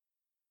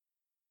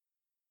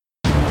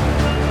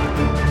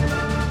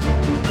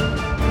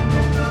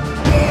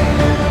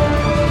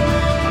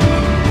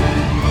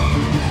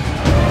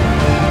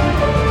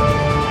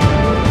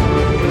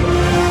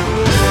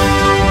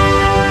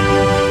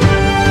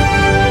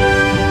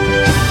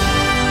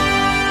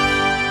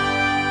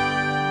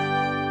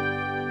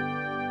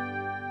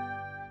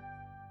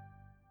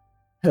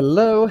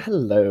Hello,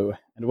 hello,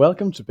 and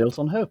welcome to Built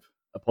on Hope,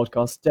 a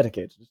podcast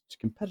dedicated to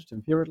competitive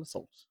Imperial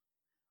Assault.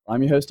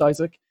 I'm your host,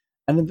 Isaac,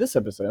 and in this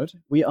episode,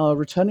 we are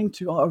returning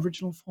to our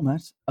original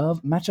format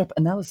of matchup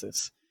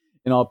analysis.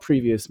 In our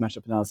previous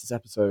matchup analysis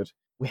episode,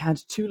 we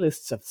had two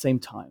lists at the same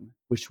time,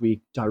 which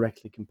we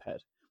directly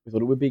compared. We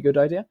thought it would be a good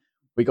idea.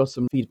 We got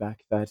some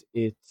feedback that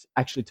it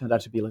actually turned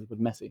out to be a little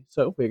bit messy,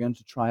 so we're going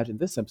to try it in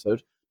this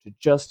episode to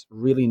just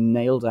really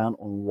nail down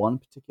on one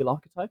particular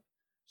archetype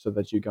so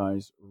that you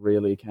guys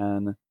really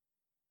can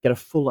get a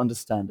full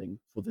understanding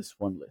for this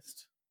one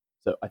list.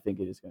 So I think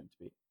it is going to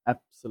be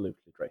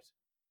absolutely great.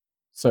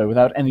 So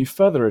without any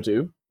further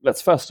ado, let's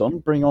first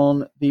bring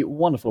on the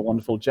wonderful,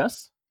 wonderful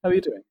Jess. How are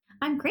you doing?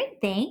 I'm great,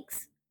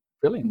 thanks.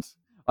 Brilliant.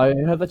 I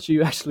heard that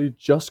you actually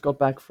just got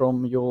back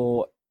from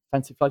your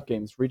Fancy Flight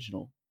Games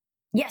regional.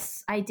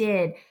 Yes, I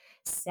did.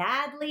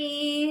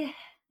 Sadly,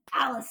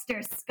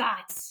 Alistair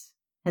Scott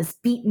has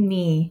beaten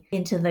me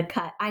into the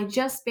cut. I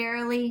just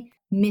barely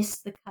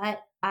missed the cut.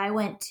 I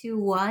went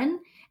 2-1.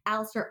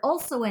 Alistair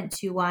also went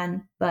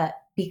 2-1, but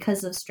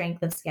because of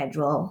strength of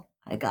schedule,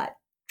 I got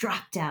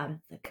dropped out of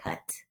the cut.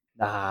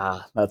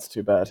 Ah, that's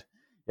too bad.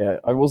 Yeah,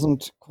 I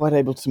wasn't quite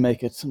able to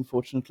make it,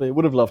 unfortunately.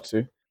 Would have loved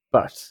to,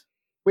 but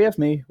we have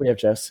me, we have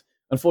Jess.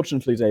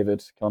 Unfortunately,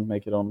 David can't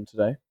make it on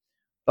today,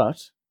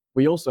 but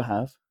we also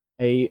have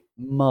a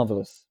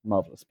marvelous,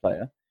 marvelous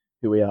player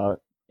who we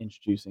are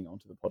introducing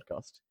onto the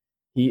podcast.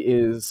 He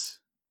is,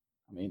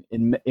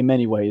 in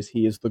many ways,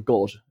 he is the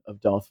god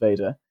of Darth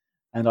Vader,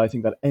 and I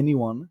think that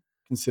anyone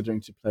considering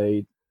to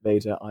play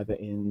Vader either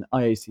in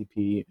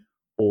IACP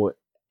or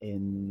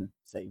in,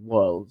 say,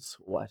 Worlds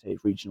or at a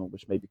regional,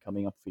 which may be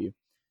coming up for you,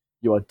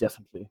 you are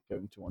definitely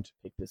going to want to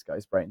pick this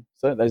guy's brain.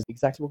 So that is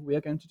exactly what we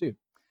are going to do.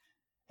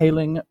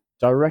 Hailing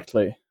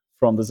directly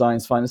from the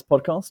Zion's Finest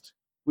podcast,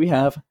 we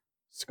have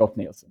Scott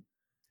Nielsen.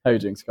 How are you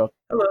doing, Scott?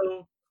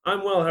 Hello.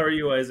 I'm well. How are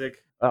you,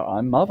 Isaac? Oh,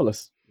 I'm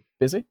marvelous.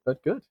 Busy,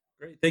 but good.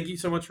 Great. Thank you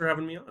so much for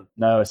having me on.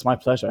 No, it's my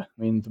pleasure.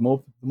 I mean, the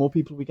more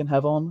people we can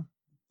have on,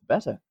 the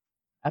better.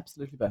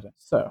 Absolutely better.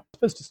 So,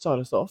 supposed to start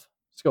us off,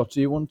 Scott,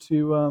 do you want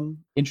to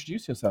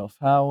introduce yourself?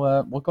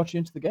 What got you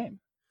into the game?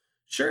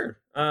 Sure.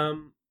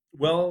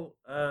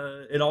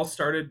 It all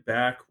started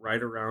back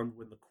right around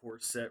when the core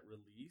set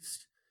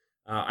released.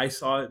 I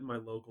saw it in my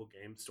local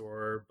game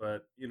store,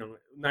 but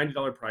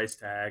 $90 price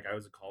tag. I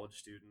was a college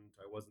student.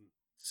 I wasn't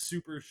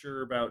super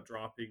sure about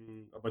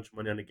dropping a bunch of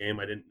money on a game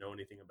I didn't know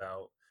anything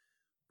about.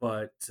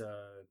 But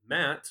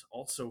Matt,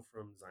 also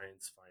from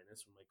Zion's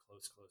Finest, one of my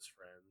close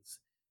friends,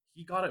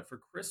 he got it for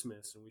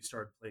Christmas, and we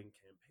started playing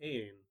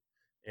campaign.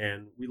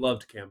 And we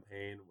loved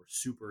campaign. We're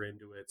super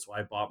into it, so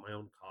I bought my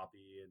own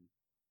copy and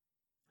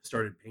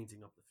started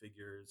painting up the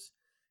figures.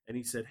 And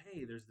he said,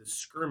 "Hey, there's this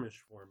skirmish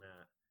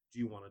format. Do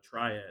you want to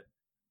try it?"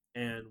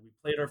 And we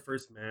played our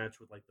first match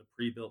with like the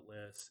pre-built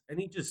list, and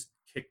he just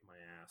kicked my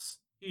ass.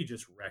 He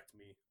just wrecked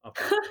me up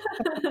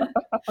and down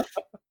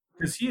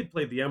because he had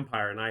played the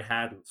Empire and I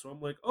hadn't. So I'm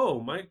like, "Oh,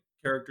 my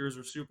characters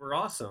are super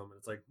awesome." And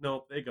it's like,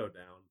 "Nope, they go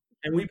down."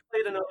 And we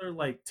played another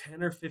like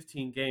 10 or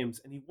 15 games,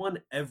 and he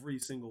won every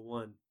single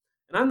one.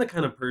 And I'm the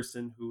kind of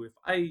person who, if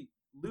I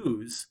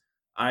lose,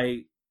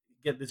 I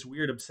get this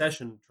weird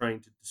obsession trying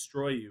to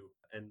destroy you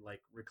and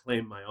like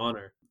reclaim my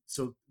honor.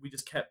 So we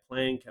just kept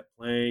playing, and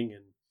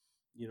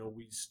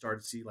we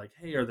started to see like,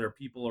 hey, are there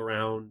people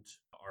around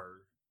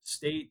our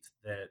state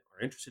that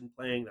are interested in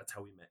playing? That's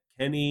how we met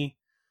Kenny.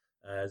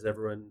 As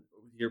everyone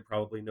here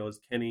probably knows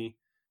Kenny.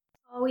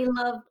 Oh, we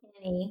love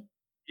Kenny.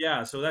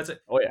 Yeah, so that's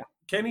it. Oh yeah,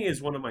 Kenny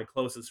is one of my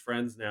closest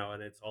friends now,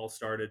 and it's all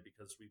started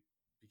because of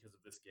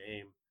this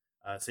game.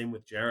 Same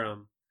with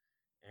Jerem,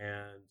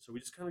 and so we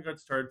just kind of got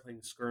started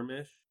playing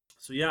skirmish.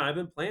 So yeah, I've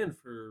been playing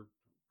for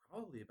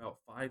probably about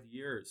 5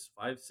 years,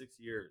 5-6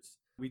 years.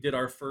 We did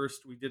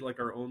like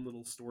our own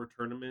little store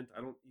tournament.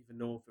 I don't even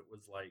know if it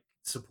was like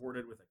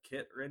supported with a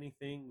kit or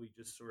anything. We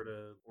just sort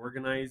of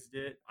organized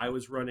it. I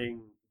was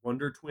running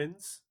Wonder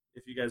Twins,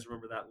 if you guys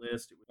remember that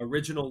list. It was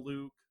original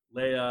Luke,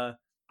 Leia.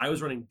 I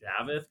was running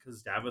Davith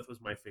because Davith was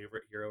my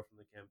favorite hero from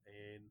the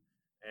campaign,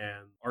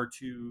 and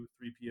R2,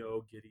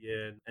 3PO,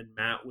 Gideon, and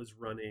Matt was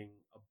running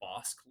a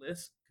Bosk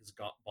list because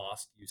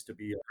Bosk used to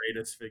be a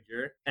greatest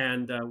figure.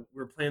 And we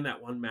were playing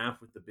that one map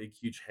with the big,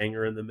 huge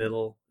hangar in the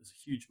middle. It was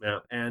a huge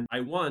map. And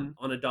I won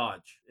on a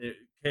dodge. It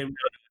came down to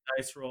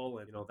a dice roll,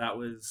 and that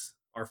was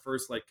our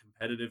first like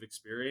competitive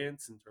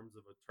experience in terms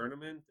of a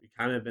tournament. We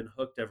kind of been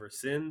hooked ever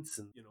since,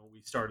 and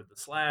we started the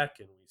Slack,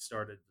 and we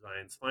started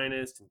Zion's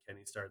Finest, and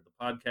Kenny started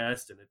the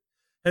podcast, and it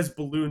has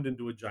ballooned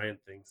into a giant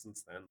thing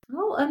since then.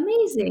 Oh,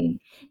 amazing.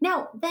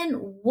 Now, then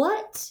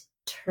what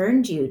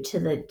turned you to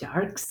the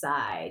dark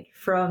side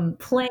from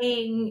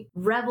playing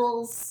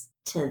Rebels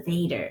to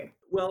Vader?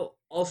 Well,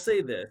 I'll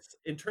say this.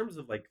 In terms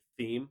of like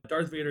theme,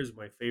 Darth Vader is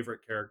my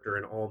favorite character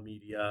in all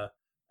media.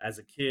 As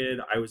a kid,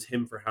 I was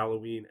him for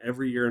Halloween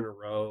every year in a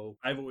row.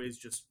 I've always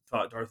just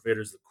thought Darth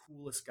Vader's the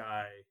coolest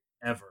guy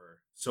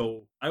ever.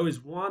 So I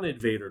always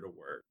wanted Vader to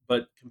work.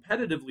 But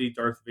competitively,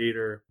 Darth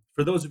Vader,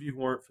 for those of you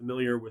who aren't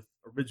familiar with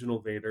original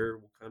Vader,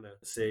 we'll kind of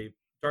say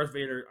Darth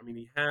Vader, I mean,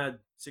 he had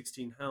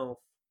 16 health.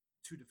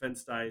 2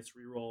 defense dice,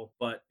 reroll,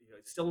 but he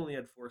still only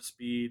had 4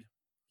 speed.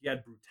 He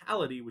had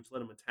brutality, which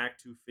let him attack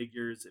 2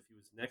 figures if he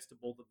was next to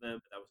both of them.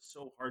 But that was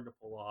so hard to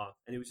pull off.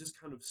 And he was just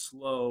kind of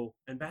slow.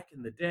 And back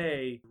in the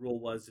day, the rule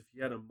was if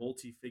you had a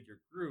multi-figure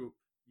group,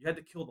 you had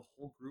to kill the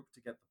whole group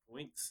to get the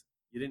points.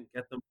 You didn't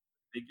get them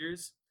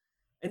figures.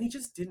 And he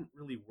just didn't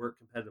really work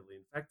competitively.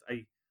 In fact,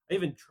 I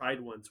even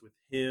tried once with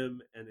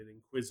him and an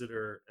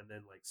Inquisitor and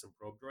then like some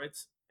probe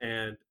droids.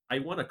 And I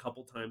won a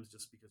couple times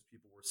just because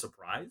people were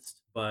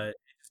surprised, but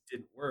it just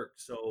didn't work.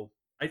 So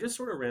I just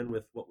sort of ran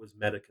with what was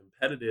meta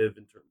competitive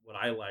and what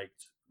I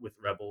liked with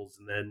Rebels.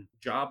 And then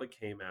Jabba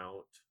came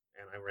out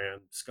and I ran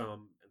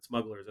Scum and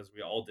Smugglers as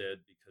we all did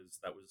because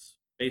that was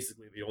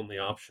basically the only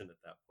option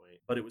at that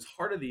point. But it was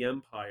Heart of the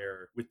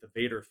Empire with the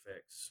Vader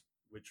fix,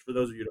 which for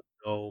those of you who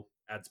don't know,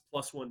 adds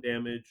 +1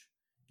 damage,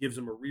 gives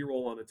him a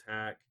reroll on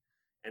attack,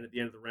 and at the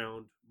end of the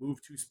round,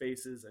 move 2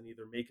 spaces and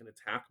either make an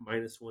attack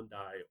 -1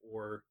 die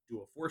or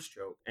do a force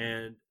choke.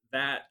 And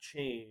that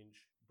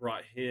change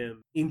brought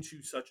him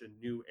into such a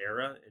new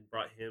era and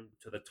brought him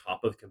to the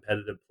top of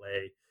competitive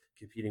play,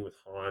 competing with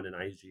Han and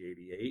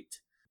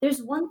IG-88.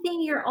 There's one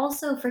thing you're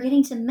also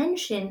forgetting to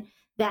mention,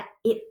 that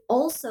it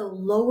also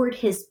lowered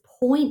his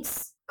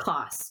points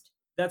cost.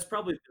 That's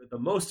probably the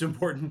most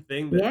important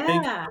thing. Thank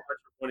you so much for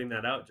pointing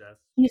that out, Jess.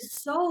 He's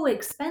so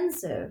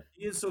expensive.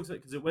 He is so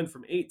expensive because it went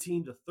from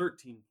 18 to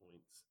 13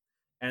 points.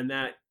 And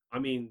that, I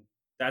mean,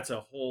 that's a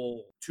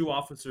whole 2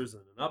 officers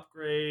and an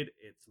upgrade.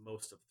 It's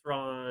most of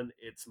Thrawn.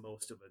 It's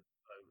most of an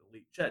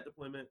elite jet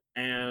deployment.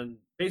 And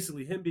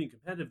basically him being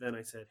competitive, then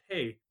I said,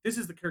 hey, this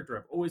is the character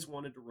I've always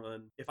wanted to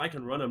run. If I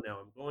can run him now,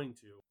 I'm going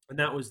to. And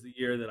that was the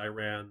year that I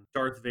ran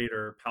Darth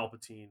Vader,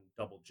 Palpatine,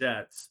 double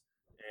jets,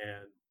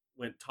 and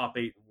went top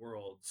 8 in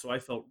Worlds. So I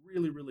felt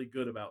really, really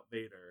good about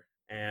Vader.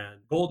 And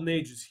Golden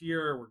Age is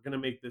here. We're going to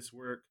make this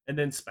work. And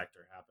then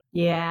Spectre happened.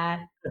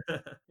 Yeah.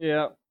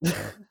 Yeah.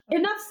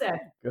 Enough said.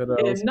 Good old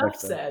Enough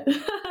Spectre.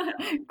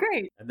 said.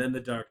 Great. And then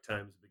the dark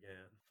times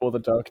began. For the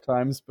dark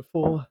times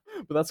before.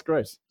 But that's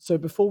great. So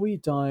before we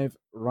dive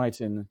right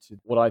into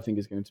what I think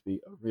is going to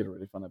be a really,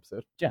 really fun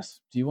episode, Jess,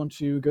 do you want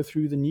to go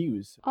through the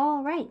news?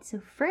 All right, so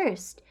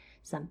first,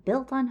 some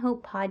Built on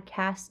Hope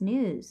podcast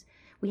news.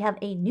 We have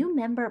a new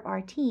member of our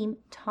team,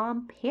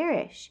 Tom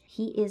Parrish.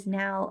 He is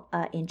now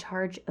in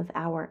charge of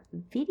our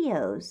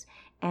videos,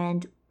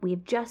 and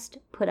we've just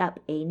put up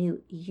a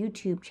new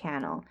YouTube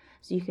channel,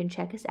 so you can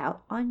check us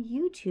out on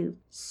YouTube.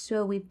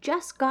 So we've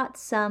just got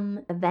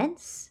some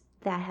events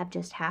that have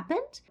just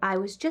happened. I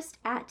was just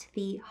at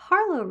the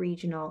Harlow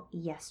Regional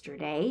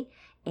yesterday,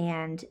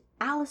 and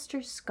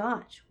Alistair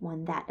Scott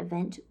won that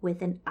event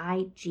with an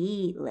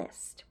IG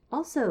list.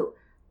 Also,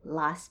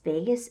 Las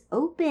Vegas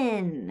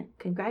Open.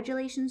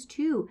 Congratulations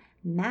to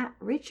Matt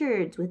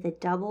Richards with a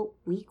double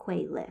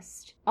Weequay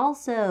list.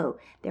 Also,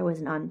 there was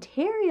an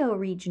Ontario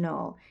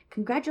Regional.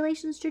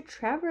 Congratulations to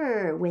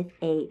Trevor with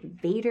a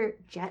Vader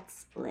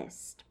Jets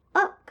list.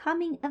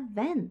 Upcoming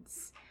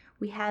events.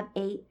 We have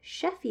a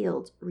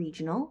Sheffield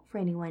Regional for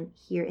anyone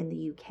here in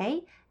the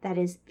UK. That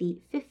is the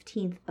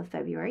 15th of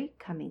February,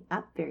 coming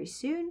up very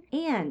soon.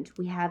 And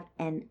we have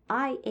an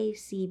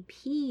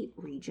IACP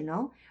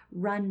Regional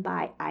run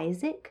by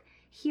Isaac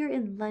here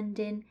in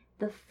London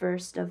the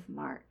 1st of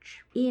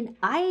March. In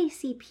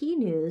IACP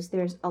news,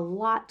 there's a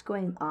lot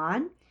going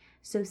on.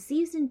 So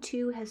Season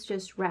 2 has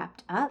just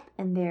wrapped up,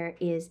 and there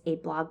is a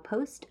blog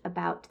post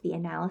about the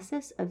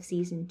analysis of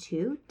Season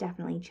 2.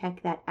 Definitely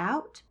check that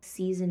out.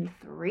 Season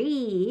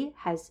 3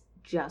 has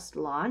just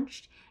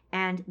launched,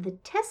 and the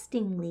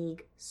Testing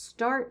League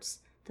starts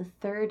the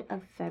 3rd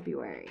of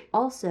February.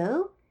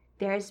 Also,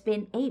 there's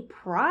been a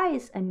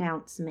prize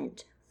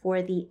announcement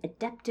for the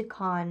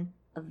Adepticon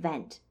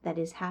event that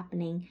is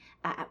happening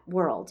at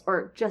Worlds,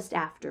 or just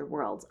after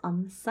Worlds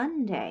on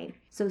Sunday.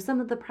 So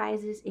some of the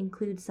prizes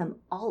include some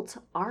alt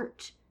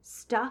art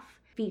stuff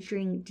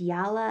featuring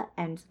Diala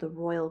and the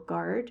Royal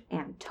Guard,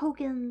 and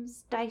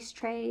tokens, dice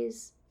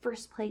trays,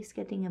 first place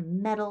getting a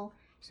medal.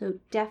 So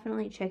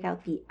definitely check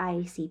out the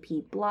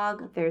IACP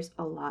blog. There's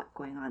a lot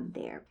going on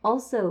there.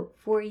 Also,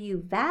 for you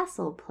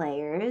Vassal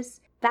players,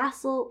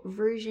 Vassal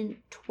version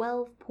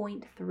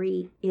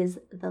 12.3 is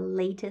the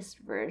latest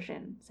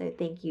version. So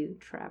thank you,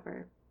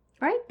 Trevor.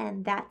 Right,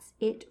 and that's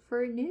it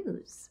for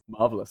news.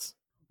 Marvelous.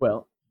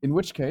 Well, in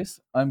which case,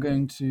 I'm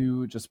going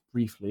to just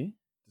briefly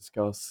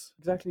discuss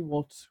exactly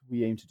what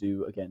we aim to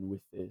do again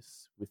with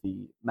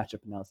the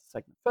matchup analysis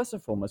segment. First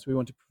and foremost, we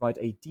want to provide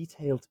a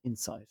detailed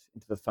insight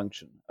into the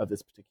function of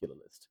this particular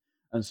list.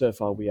 And so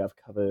far, we have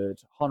covered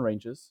Han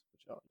Rangers,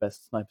 which are the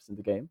best snipers in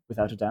the game,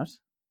 without a doubt,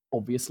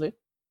 obviously.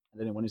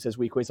 And anyone who says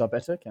Weequays are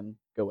better can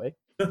go away.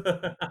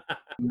 And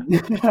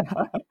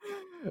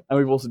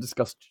we've also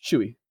discussed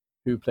Chewie,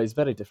 who plays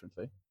very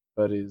differently,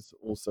 but is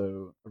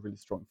also a really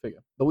strong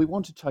figure. But we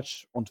want to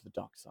touch onto the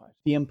dark side.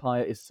 The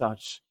Empire is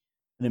such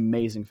an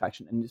amazing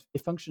faction, and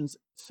it functions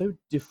so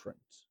different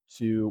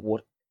to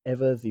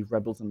whatever the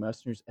Rebels and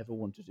Mercenaries ever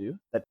want to do,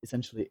 that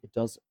essentially it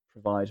does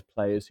provide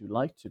players who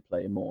like to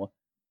play more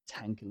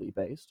tankily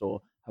based,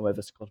 or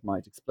however Scott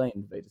might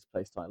explain Vader's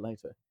playstyle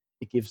later,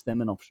 it gives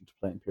them an option to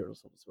play Imperial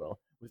Assault as well,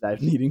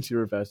 without needing to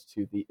revert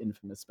to the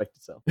infamous Spectre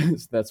Cell.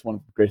 So that's one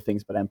of the great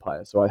things about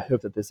Empire. So I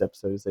hope that this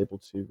episode is able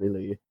to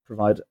really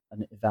provide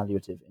an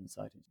evaluative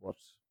insight into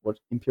what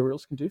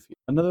Imperials can do for you.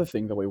 Another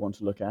thing that we want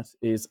to look at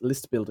is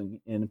list building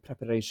in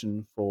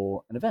preparation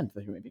for an event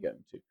that you may be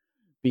going to.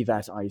 Be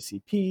that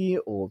ICP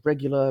or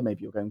regular,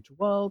 maybe you're going to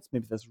Worlds,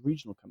 maybe there's a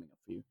regional coming up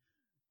for you.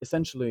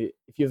 Essentially,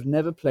 if you've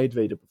never played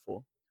Vader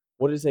before,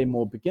 what is a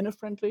more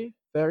beginner-friendly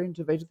variant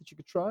of Vader that you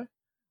could try?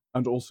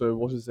 And also,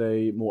 what is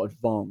a more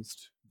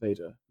advanced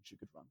Vader which you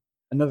could run?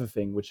 Another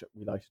thing which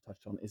we like to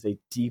touch on is a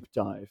deep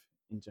dive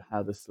into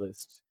how this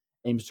list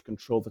aims to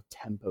control the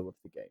tempo of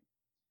the game.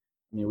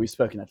 I mean, we've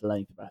spoken at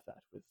length about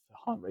that with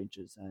Han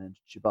Rangers and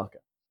Chewbacca.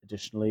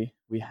 Additionally,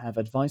 we have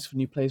advice for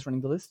new players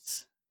running the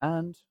lists,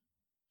 and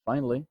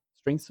finally,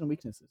 strengths and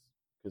weaknesses,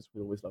 because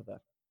we always love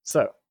that.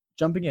 So,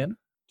 jumping in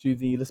to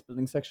the list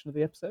building section of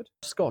the episode.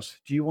 Scott,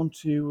 do you want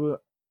to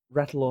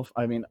rattle off?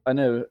 I mean, I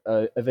know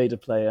a Vader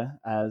player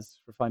as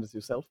refined as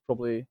yourself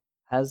probably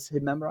has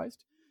him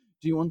memorized.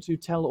 Do you want to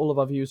tell all of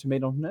our viewers who may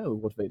not know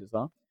what Vaders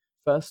are?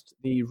 First,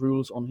 the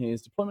rules on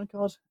his deployment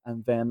card,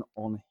 and then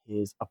on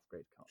his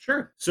upgrade card.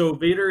 Sure. So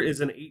Vader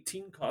is an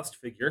 18 cost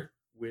figure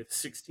with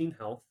 16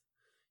 health.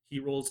 He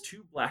rolls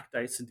 2 black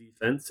dice in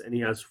defense, and he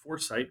has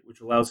Foresight,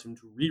 which allows him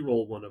to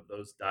re-roll one of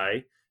those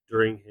die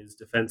during his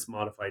defense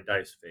modified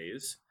dice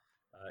phase.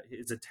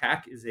 His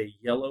attack is a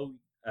yellow,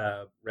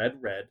 red,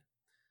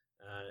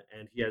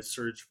 and he has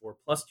Surge for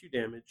 +2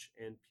 damage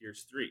and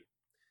Pierce 3.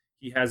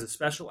 He has a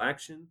special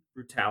action,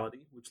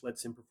 Brutality, which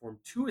lets him perform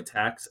 2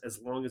 attacks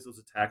as long as those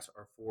attacks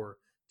are for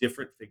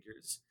different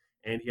figures.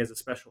 And he has a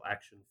special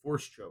action,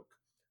 Force Choke.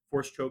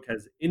 Force Choke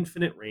has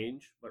infinite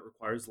range, but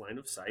requires line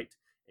of sight.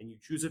 And you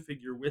choose a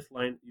figure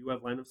you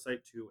have line of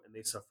sight to, and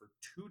they suffer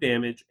 2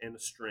 damage and a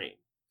strain,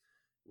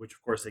 which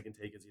of course they can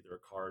take as either a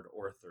card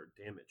or a 3rd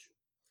damage.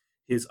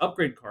 His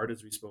upgrade card,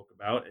 as we spoke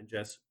about, and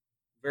Jess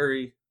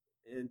very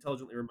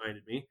intelligently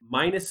reminded me,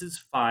 minuses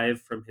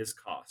 5 from his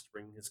cost,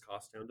 bringing his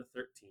cost down to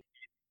 13.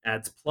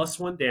 Adds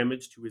 +1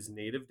 damage to his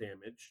native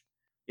damage.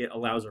 It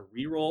allows a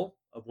reroll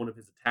of one of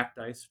his attack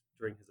dice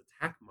during his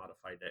attack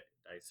modified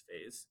dice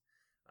phase.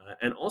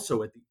 And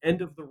also, at the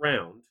end of the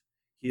round,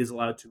 he is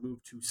allowed to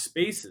move to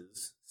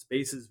spaces.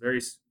 Spaces,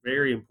 very,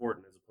 very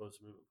important as opposed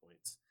to movement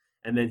points.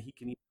 And then he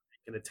can either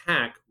make an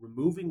attack,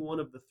 removing one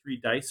of the 3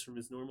 dice from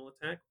his normal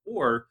attack,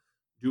 or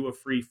do a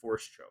free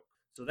Force Choke.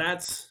 So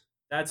that's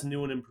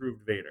new and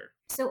improved Vader.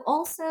 So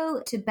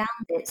also to bound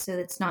it so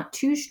it's not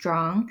too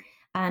strong,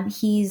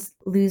 he's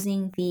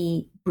losing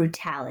the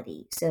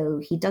brutality. So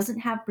he doesn't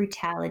have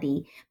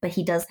brutality, but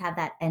he does have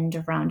that end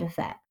of round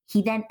effect.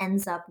 He then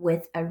ends up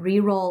with a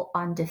reroll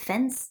on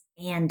defense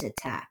and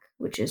attack,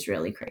 which is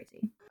really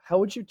crazy. How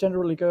would you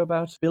generally go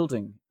about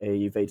building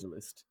a Vader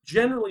list?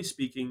 Generally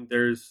speaking,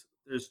 there's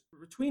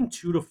between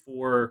 2 to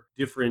 4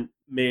 different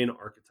main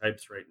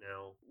archetypes right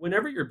now.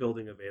 Whenever you're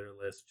building a Vader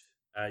list,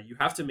 you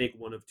have to make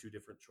one of 2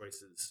 different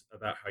choices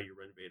about how you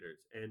run Vader.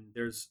 And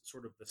there's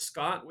sort of the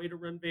Scott way to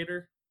run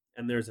Vader,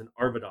 and there's an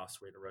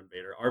Arvidas way to run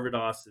Vader.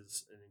 Arvidas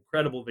is an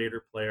incredible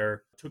Vader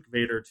player. Took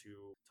Vader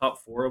to top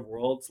 4 of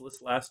Worlds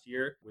list last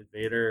year with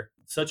Vader.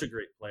 Such a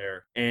great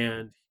player.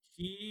 And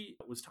he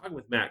was talking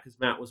with Matt, because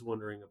Matt was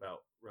wondering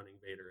about running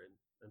Vader.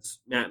 And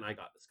Matt and I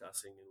got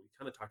discussing, and we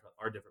kind of talked about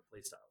our different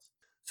play styles.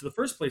 So the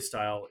first play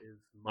style is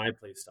my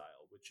play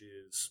style, which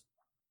is,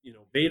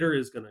 Vader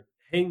is going to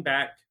hang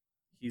back.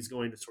 He's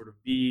going to sort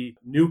of be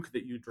nuke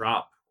that you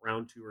drop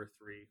round 2 or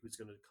 3, who's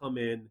going to come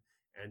in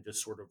and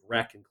just sort of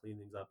wreck and clean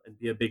things up and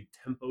be a big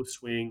tempo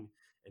swing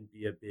and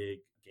be a big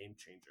game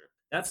changer.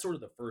 That's sort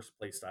of the first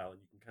play style, and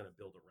you can kind of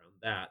build around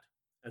that,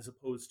 as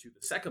opposed to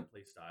the second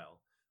play style,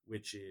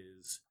 which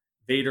is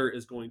Vader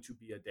is going to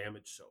be a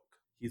damage soak.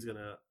 He's going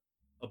to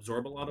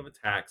absorb a lot of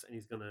attacks, and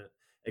he's going to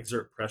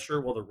exert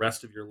pressure while the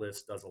rest of your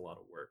list does a lot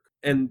of work.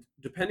 And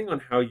depending on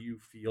how you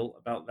feel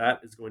about that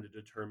is going to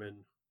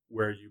determine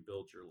where you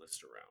build your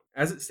list around.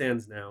 As it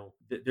stands now,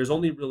 there's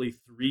only really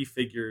 3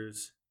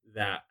 figures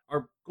that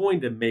are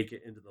going to make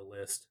it into the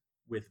list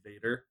with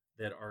Vader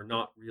that are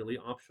not really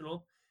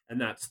optional, and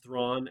that's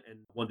Thrawn and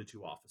 1 to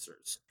 2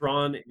 officers.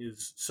 Thrawn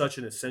is such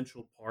an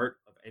essential part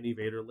of any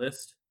Vader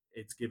list.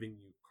 It's giving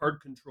you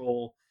card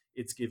control.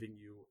 It's giving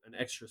you an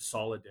extra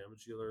solid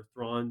damage dealer.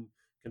 Thrawn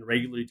can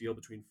regularly deal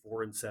between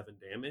 4 and 7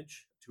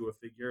 damage to a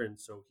figure, and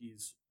so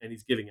he's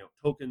giving out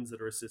tokens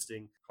that are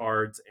assisting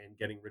cards and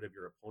getting rid of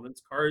your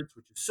opponent's cards,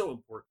 which is so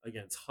important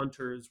against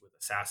hunters with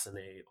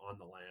Assassinate, On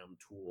the Lam,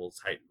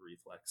 tools, heightened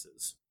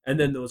reflexes. And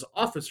then those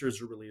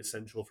officers are really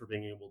essential for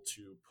being able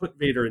to put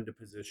Vader into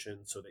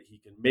position so that he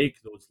can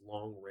make those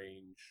long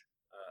range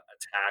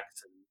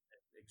attacks and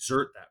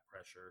exert that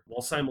pressure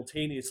while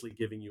simultaneously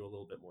giving you a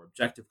little bit more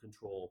objective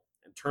control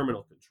and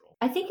terminal control.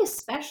 I think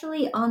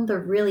especially on the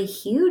really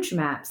huge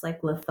maps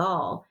like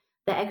Lothal,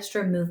 the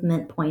extra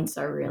movement points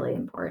are really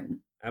important.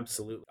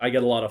 Absolutely. I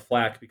get a lot of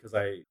flack because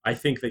I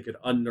think they could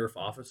unnerf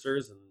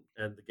officers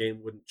and the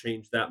game wouldn't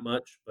change that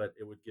much, but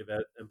it would give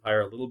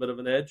Empire a little bit of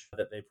an edge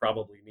that they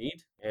probably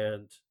need.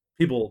 And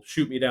People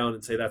shoot me down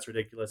and say that's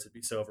ridiculous. It'd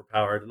be so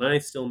overpowered, and I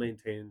still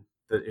maintain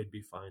that it'd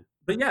be fine.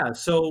 But yeah,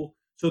 so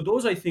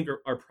those I think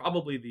are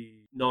probably the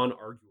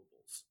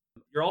non-arguables.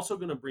 You're also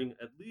going to bring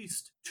at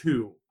least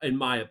two, in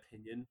my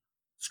opinion,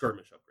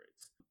 skirmish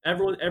upgrades.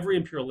 Every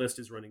Imperialist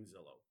is running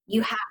Zillow.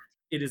 You have.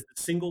 It is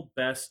the single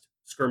best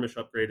skirmish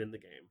upgrade in the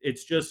game.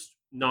 It's just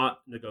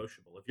not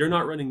negotiable. If you're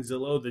not running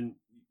Zillow, then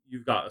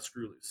you've got a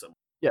screw loose somewhere.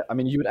 Yeah, I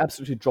mean, you would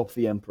absolutely drop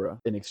the Emperor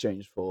in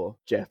exchange for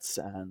jets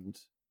and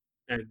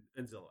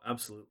Zillow,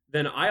 absolutely.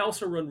 Then I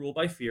also run Rule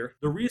by Fear.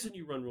 The reason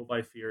you run Rule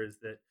by Fear is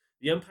that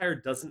the Empire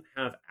doesn't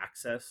have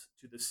access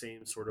to the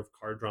same sort of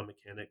card draw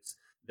mechanics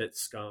that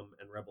Scum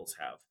and Rebels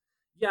have.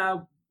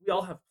 Yeah, we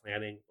all have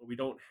planning, but we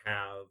don't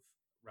have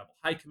Rebel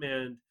High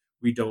Command.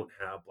 We don't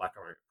have Black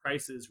Market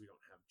Prices. We don't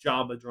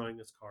have Jabba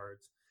drawing us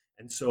cards.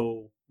 And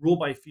so Rule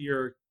by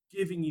Fear,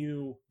 giving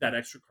you that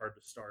extra card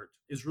to start,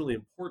 is really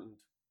important.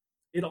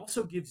 It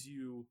also gives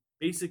you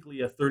basically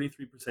a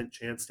 33%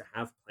 chance to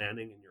have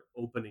planning in your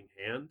opening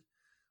hand,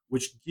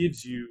 which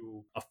gives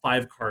you a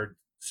 5-card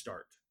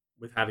start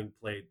with having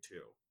played 2,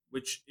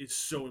 which is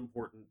so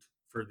important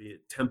for the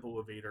tempo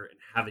of Vader and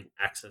having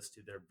access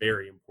to their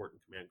very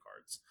important command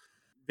cards.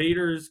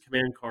 Vader's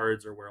command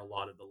cards are where a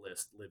lot of the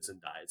list lives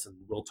and dies, and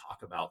we'll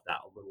talk about that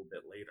a little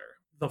bit later.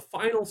 The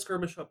final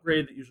skirmish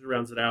upgrade that usually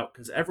rounds it out,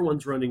 because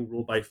everyone's running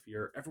Rule by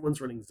Fear, everyone's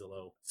running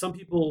Zillow. Some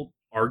people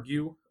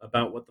argue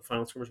about what the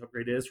final skirmish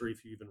upgrade is, or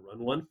if you even run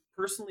one.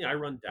 Personally, I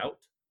run Doubt.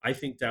 I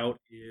think Doubt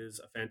is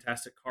a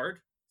fantastic card.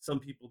 Some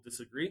people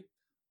disagree.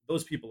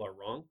 Those people are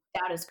wrong.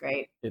 That is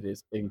great. it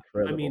is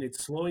incredible. I mean,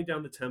 it's slowing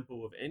down the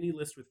tempo of any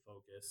list with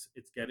focus.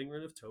 It's getting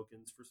rid of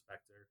tokens for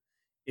Spectre.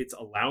 It's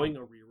allowing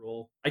a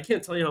reroll. I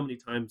can't tell you how many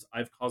times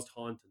I've caused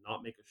Holland to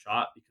not make a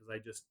shot because I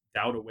just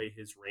doubt away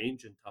his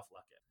range and tough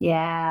luck it.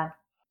 Yeah.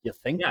 You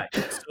think? Yeah,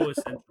 it's so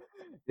essential.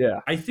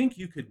 Yeah. I think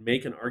you could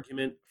make an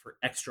argument for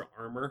extra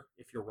armor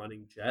if you're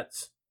running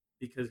jets,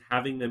 because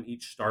having them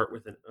each start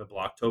with a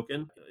block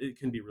token, it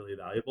can be really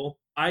valuable.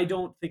 I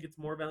don't think it's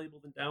more valuable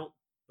than Doubt,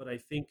 but I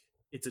think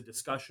it's a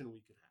discussion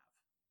we could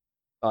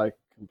have. I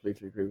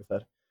completely agree with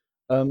that.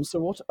 So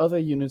what other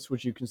units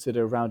would you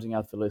consider rounding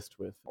out the list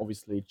with?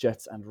 Obviously,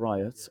 jets and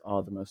riots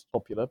are the most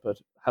popular, but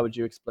how would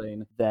you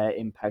explain their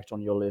impact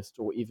on your list,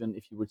 or even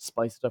if you would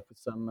spice it up with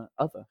some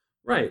other?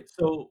 Right.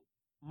 So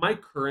my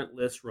current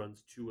list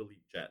runs 2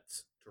 elite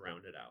jets to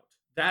round it out.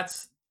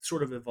 That's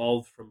sort of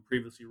evolved from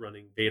previously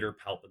running Vader,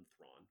 Palp, and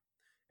Thrawn.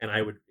 And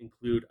I would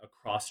include a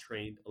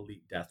cross-trained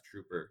elite death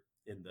trooper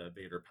in the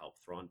Vader, Palp,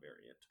 Thrawn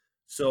variant.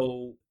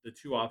 So the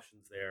 2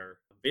 options there,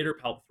 Vader,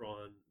 Palp,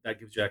 Thrawn, that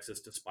gives you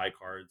access to spy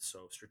cards,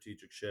 so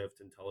strategic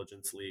shift,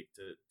 intelligence leak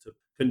to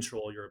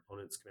control your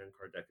opponent's command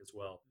card deck as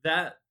well.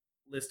 That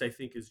list, I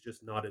think, is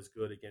just not as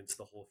good against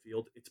the whole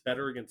field. It's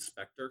better against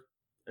Spectre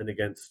and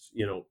against,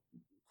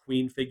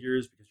 Queen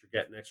figures because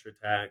you're getting extra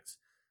attacks.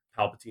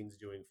 Palpatine's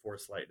doing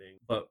Force Lightning.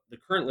 But the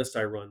current list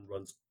I run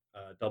runs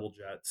double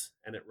jets,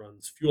 and it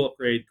runs Fuel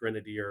Upgrade,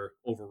 Grenadier,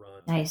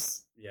 Overrun.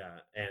 Nice.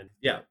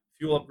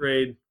 Fuel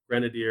Upgrade,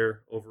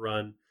 Grenadier,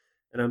 Overrun.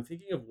 And I'm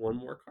thinking of one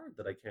more card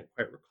that I can't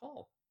quite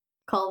recall.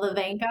 Call the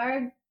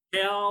Vanguard.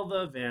 Call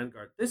the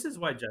Vanguard. This is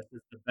why Jets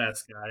is the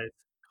best, guys.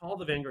 Call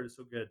the Vanguard is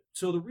so good.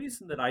 So the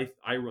reason that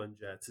I run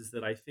Jets is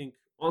that I think,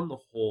 on the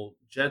whole,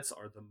 Jets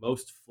are the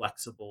most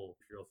flexible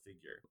Imperial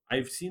figure.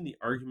 I've seen the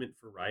argument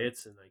for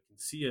Riots, and I can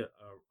see a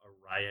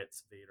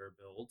Riots Vader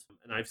build.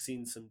 And I've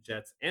seen some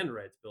Jets and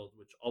Riots build,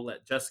 which I'll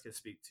let Jessica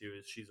speak to,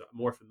 as she's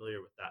more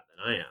familiar with that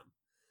than I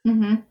am.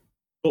 Mm-hmm.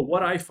 But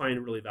what I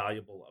find really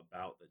valuable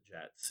about the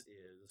Jets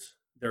is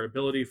their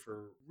ability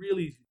for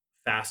really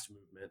fast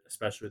movement,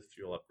 especially with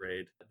Fuel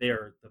Upgrade. They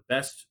are the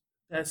best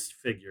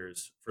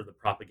figures for the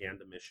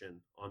propaganda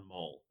mission on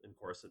Maul in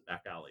Coruscant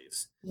back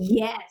alleys.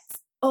 Yes.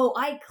 Oh,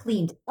 I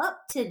cleaned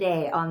up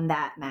today on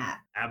that map.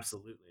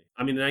 Absolutely.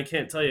 I mean, and I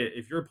can't tell you,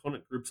 if your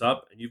opponent groups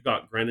up and you've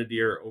got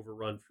Grenadier,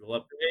 Overrun, Fuel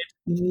Upgrade.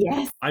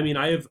 Yes. I mean,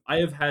 I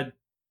have had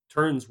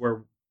turns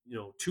where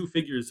 2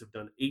 figures have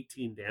done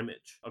 18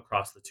 damage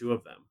across the 2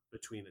 of them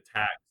between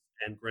attacks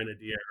and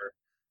Grenadier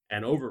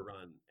and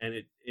Overrun, and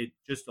it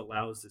just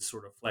allows this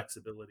sort of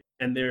flexibility.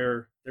 And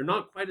they're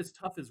not quite as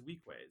tough as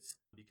Weak Ways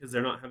because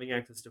they're not having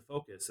access to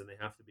focus and they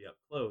have to be up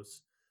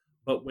close.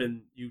 But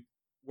when you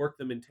work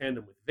them in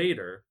tandem with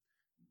Vader,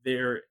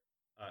 they're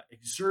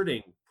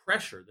exerting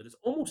pressure that is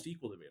almost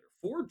equal to Vader.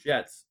 4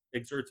 jets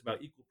exerts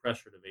about equal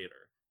pressure to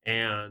Vader,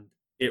 and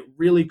it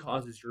really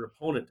causes your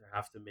opponent to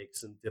have to make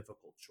some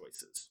difficult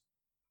choices.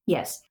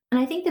 Yes.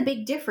 And I think the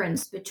big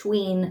difference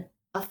between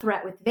a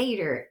threat with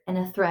Vader and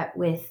a threat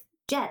with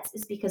jets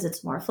is because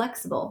it's more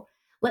flexible.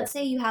 Let's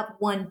say you have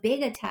one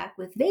big attack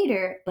with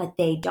Vader, but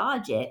they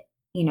dodge it,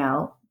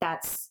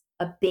 that's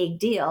a big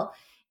deal.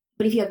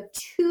 But if you have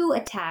 2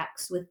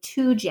 attacks with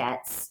 2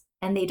 jets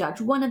and they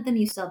dodge one of them,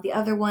 you still have the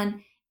other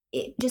one,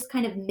 it just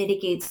kind of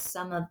mitigates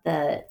some of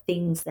the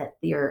things that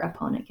your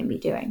opponent can be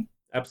doing.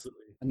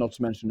 Absolutely. And not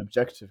to mention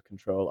objective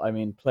control. I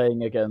mean,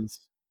 playing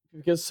against...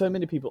 Because so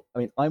many people... I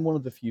mean, I'm one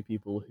of the few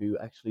people who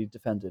actually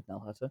defended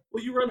Nal Hutta.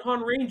 Well, you run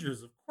Han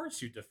Rangers. Of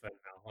course you defend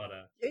Nal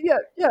Hutta.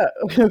 Yeah.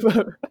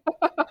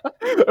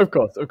 Of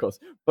course, of course.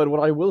 But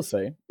what I will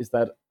say is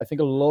that I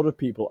think a lot of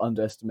people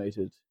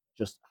underestimated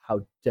just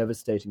how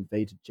devastating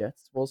Vader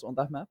Jets was on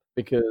that map,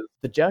 because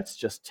the Jets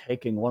just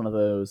taking one of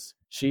those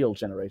shield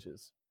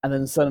generators, and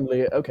then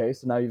suddenly, okay,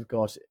 so now you've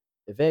got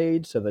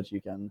evade so that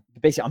you can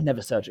basically. I'm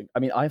never surging. I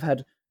mean, I've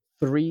had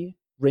 3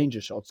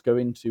 ranger shots go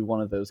into one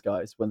of those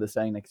guys when they're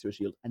standing next to a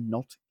shield and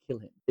not kill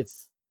him.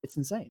 It's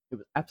insane. It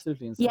was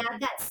absolutely insane. Yeah,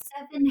 that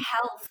 7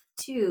 health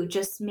too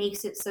just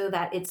makes it so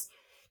that it's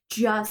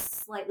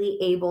just slightly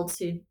able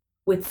to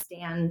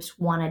withstand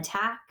one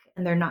attack,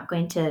 and they're not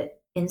going to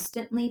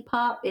instantly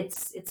pop.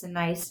 It's a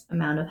nice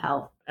amount of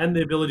health. And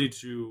the ability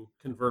to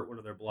convert one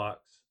of their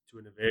blocks to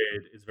an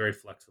evade is very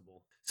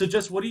flexible. So,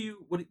 Jess, what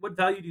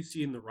value do you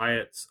see in the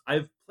riots?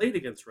 I've played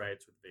against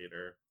riots with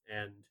Vader,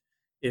 and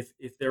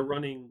if they're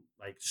running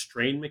like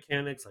strain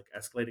mechanics, like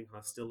escalating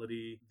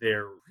hostility,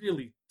 they're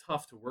really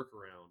tough to work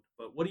around.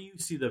 But what do you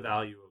see the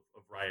value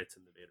of riots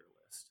in the Vader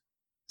list?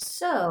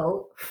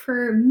 So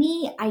for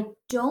me, I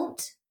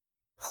don't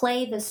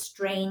play the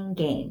strain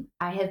game.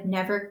 I have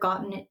never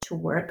gotten it to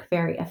work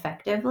very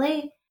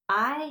effectively.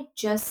 I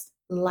just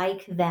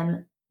like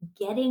them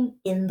getting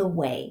in the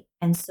way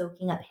and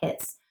soaking up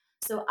hits.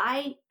 So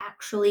I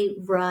actually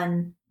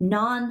run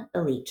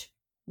non-elite,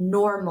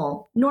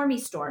 normie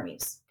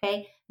stormies,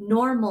 okay?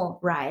 Normal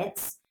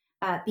riots,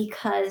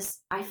 because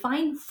I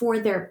find for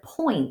their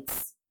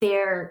points,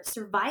 their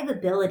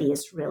survivability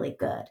is really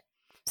good.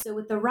 So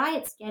with the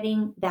riots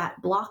getting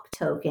that block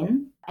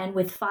token and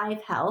with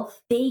 5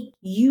 health, they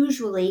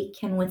usually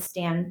can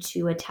withstand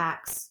 2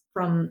 attacks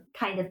from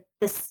kind of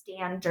the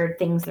standard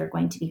things they're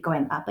going to be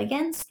going up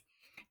against.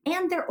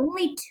 And they're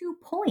only 2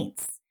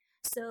 points.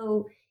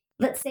 So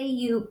let's say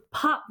you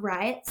pop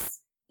riots,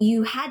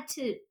 you had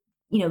to,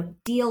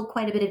 deal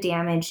quite a bit of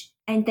damage,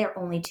 and they're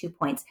only 2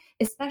 points,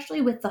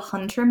 especially with the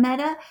hunter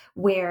meta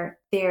where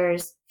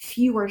there's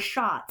fewer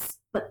shots,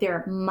 but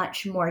they're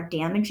much more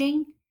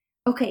damaging.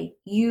 Okay,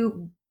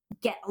 you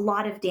get a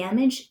lot of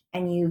damage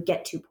and you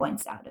get 2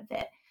 points out of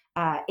it.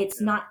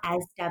 It's not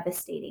as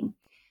devastating.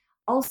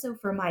 Also,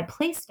 for my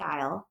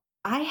playstyle,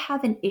 I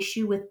have an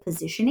issue with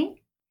positioning.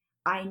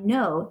 I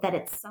know that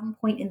at some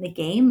point in the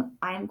game,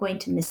 I am going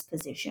to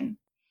misposition.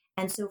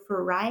 And so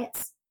for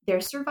riots, their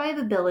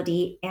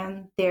survivability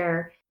and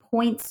their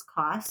points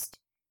cost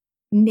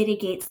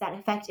mitigates that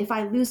effect. If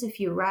I lose a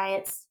few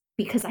riots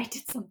because I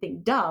did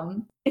something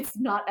dumb, it's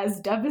not as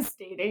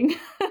devastating.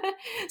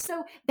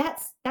 So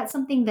that's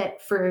something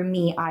that for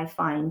me I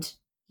find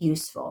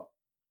useful.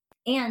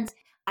 And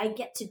I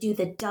get to do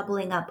the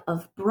doubling up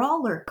of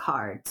brawler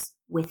cards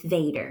with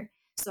Vader.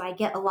 So I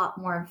get a lot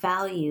more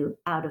value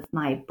out of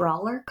my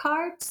brawler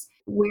cards.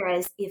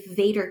 Whereas if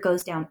Vader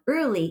goes down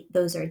early,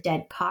 those are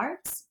dead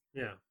cards.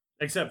 Yeah,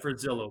 except for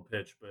Zillow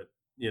pitch, but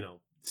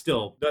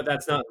still,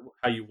 that's not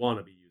how you want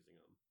to be using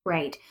them.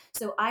 Right.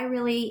 So I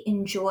really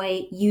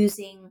enjoy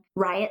using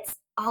riots.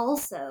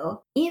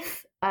 Also,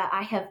 if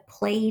I have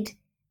played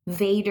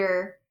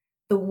Vader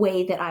the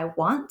way that I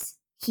want,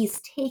 he's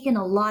taken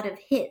a lot of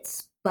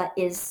hits but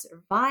is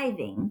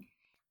surviving.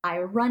 I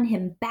run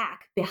him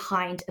back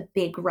behind a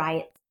big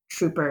riot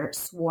trooper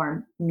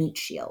swarm meat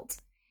shield.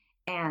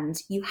 And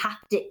you have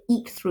to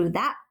eke through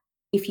that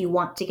if you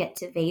want to get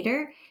to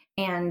Vader.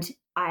 And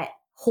I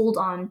hold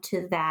on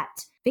to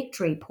that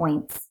victory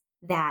points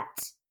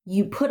that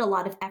you put a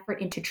lot of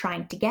effort into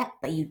trying to get,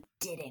 but you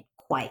didn't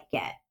quite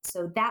get.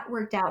 So that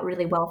worked out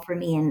really well for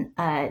me in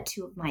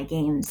 2 of my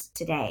games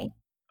today.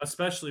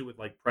 Especially with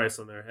like price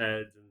on their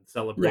heads and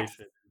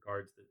celebration and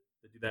cards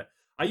that do that.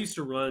 I used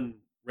to run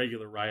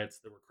regular riots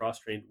that were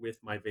cross-trained with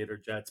my Vader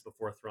Jets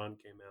before Thrawn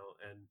came out,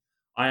 and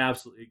I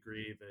absolutely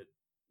agree that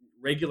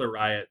regular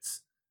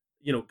riots,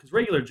 because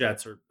regular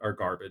Jets are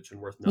garbage and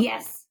worth nothing.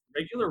 Yes.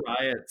 Regular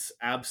riots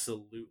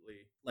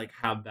absolutely like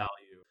have value.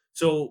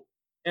 So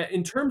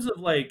in terms of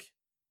like,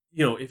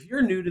 if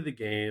you're new to the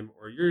game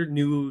or you're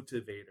new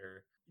to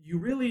Vader, you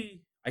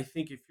really, I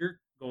think if you're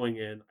going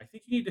in, I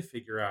think you need to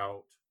figure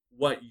out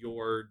what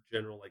your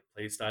general like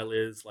play style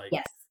is. Like,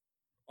 yes.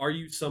 Are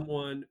you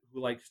someone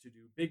who likes to do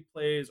big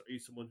plays? Are you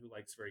someone who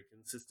likes very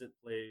consistent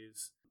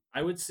plays?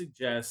 I would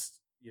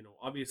suggest,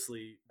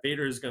 obviously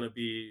Vader is going to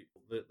be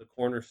the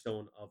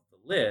cornerstone of the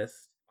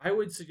list. I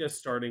would suggest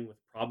starting with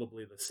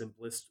probably the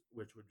simplest,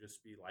 which would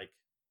just be like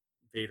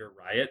Vader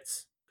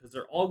riots, because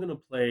they're all going to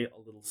play a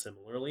little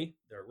similarly.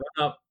 They're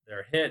run up,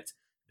 they're hit,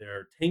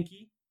 they're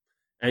tanky,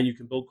 and you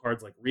can build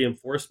cards like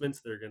reinforcements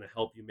that are going to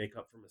help you make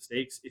up for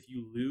mistakes. If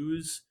you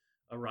lose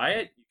a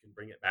riot, you can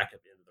bring it back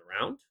at the end of the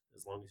round,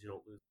 as long as you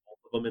don't lose both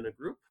of them in a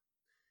group.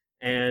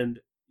 And,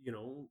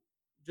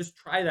 just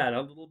try that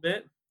a little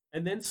bit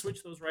and then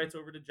switch those riots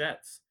over to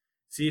Jets.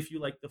 See if you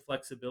like the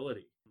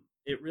flexibility.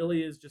 It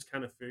really is just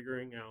kind of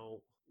figuring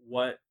out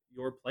what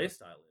your play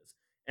style is.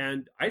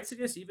 And I'd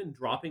suggest even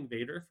dropping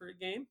Vader for a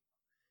game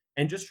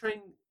and just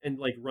trying and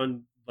like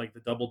run like the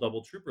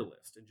double trooper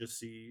list and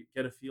just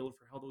get a feel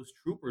for how those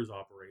troopers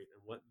operate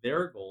and what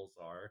their goals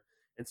are,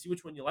 and see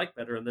which one you like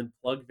better, and then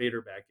plug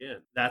Vader back in.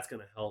 That's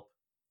going to help.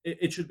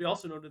 It should be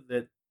also noted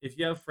that if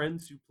you have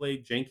friends who play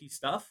janky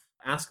stuff,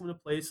 ask them to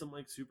play some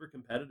like super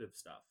competitive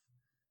stuff,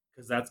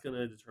 because that's going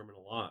to determine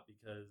a lot,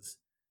 because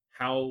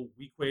how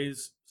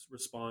weakways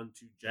respond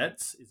to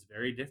jets is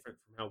very different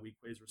from how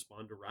weakways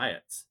respond to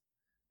riots,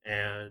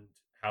 and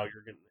how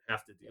you're going to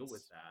have to deal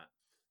with that.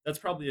 That's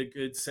probably a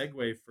good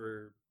segue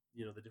for,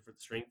 the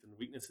different strengths and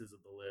weaknesses of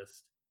the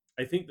list.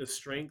 I think the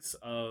strengths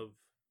of,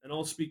 and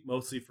I'll speak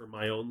mostly for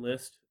my own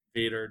list: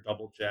 Vader,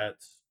 double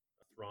jets,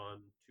 Thrawn,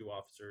 2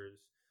 officers,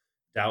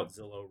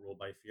 Doubtzilla, rule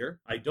by fear.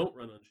 I don't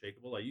run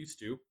Unshakable. I used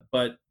to,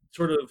 but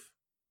sort of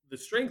the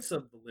strengths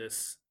of the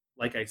list,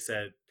 like I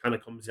said, kind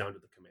of comes down to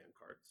the command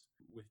cards.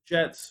 With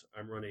jets,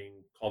 I'm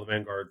running Call the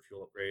Vanguard,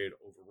 Fuel Upgrade,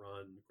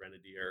 Overrun,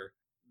 Grenadier.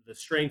 The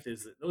strength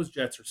is that those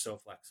jets are so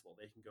flexible.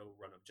 They can go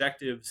run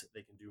objectives.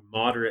 They can do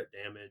moderate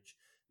damage.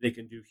 They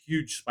can do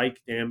huge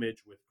spike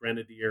damage with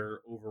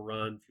Grenadier,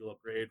 Overrun, Fuel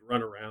Upgrade,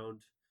 run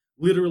around.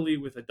 Literally,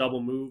 with a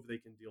double move, they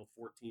can deal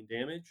 14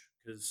 damage,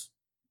 because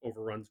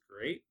Overrun's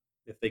great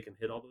if they can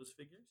hit all those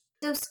figures.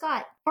 So,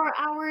 Scott, for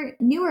our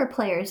newer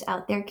players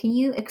out there, can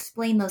you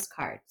explain those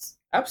cards?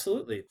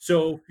 Absolutely.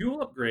 So,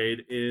 Fuel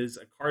Upgrade is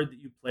a card that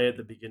you play at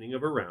the beginning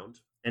of a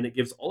round, and it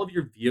gives all of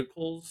your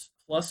vehicles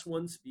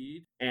 +1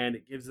 speed, and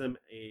it gives them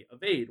a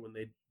evade when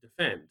they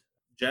defend.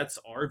 Jets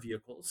are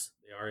vehicles.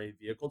 They are a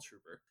vehicle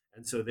trooper,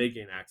 and so they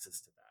gain access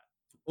to that.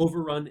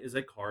 Overrun is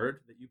a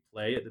card that you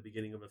play at the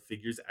beginning of a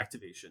figure's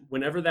activation.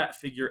 Whenever that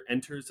figure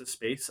enters a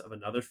space of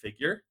another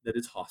figure that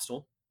is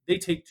hostile, they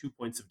take 2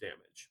 points of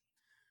damage.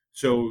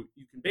 So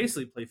you can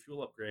basically play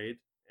Fuel Upgrade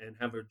and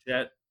have a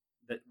jet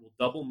that will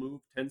double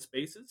move 10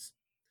 spaces,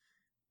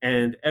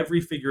 and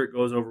every figure it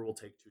goes over will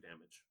take 2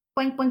 damage.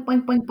 Boink, boink,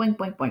 boink, boink, boink,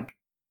 boink, boink.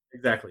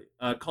 Exactly.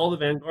 Call the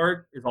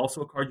Vanguard is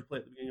also a card you play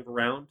at the beginning of a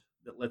round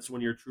that lets one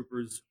of your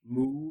troopers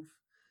move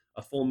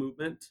a full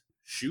movement,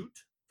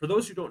 shoot. For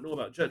those who don't know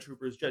about jet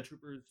troopers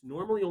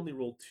normally only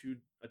roll 2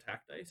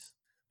 attack dice,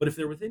 but if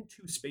they're within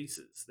 2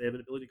 spaces, they have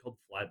an ability called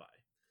Flyby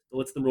that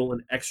lets them roll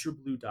an extra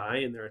blue die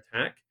in their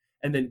attack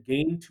and then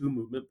gain 2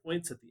 movement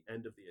points at the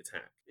end of the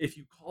attack. If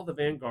you call the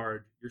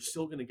Vanguard, you're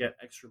still going to get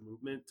extra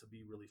movement to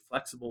be really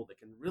flexible that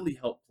can really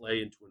help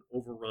play into an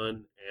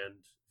Overrun and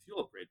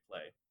Fuel Upgrade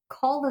play.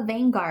 Call the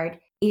Vanguard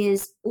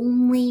is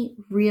only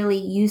really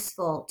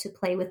useful to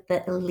play with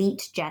the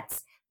elite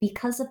jets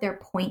because of their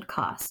point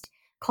cost.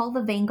 Call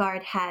the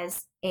Vanguard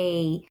has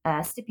a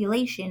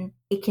stipulation.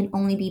 It can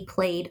only be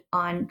played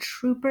on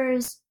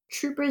troopers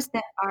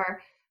that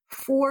are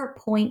 4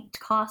 point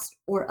cost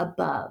or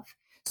above.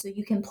 So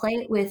you can play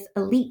it with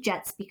elite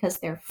jets because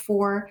they're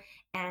 4,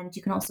 and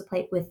you can also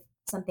play it with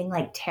something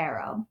like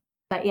Tarot.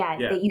 But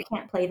you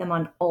can't play them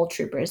on all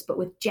troopers, but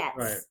with jets,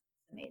 it's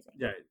amazing.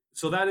 Yeah,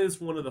 so that is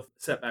one of the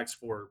setbacks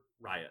for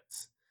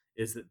riots,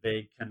 is that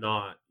they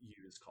cannot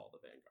use Call the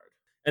Vanguard.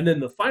 And then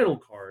the final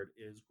card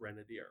is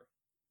Grenadier.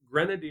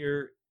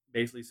 Grenadier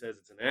basically says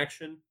it's an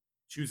action: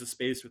 choose a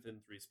space within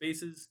 3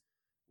 spaces,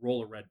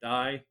 roll a red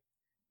die.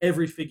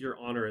 Every figure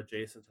on or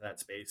adjacent to that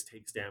space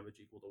takes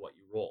damage equal to what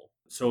you roll.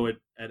 So at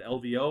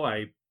LVO,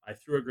 I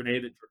threw a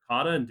grenade at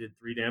Drakata and did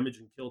 3 damage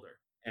and killed her,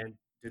 and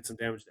did some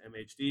damage to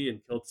MHD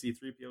and killed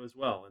C-3PO as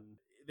well. And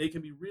they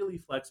can be really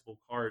flexible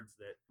cards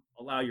that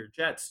allow your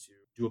jets to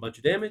do a bunch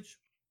of damage,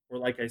 or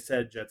like I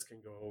said, jets can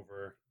go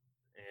over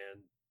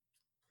and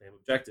claim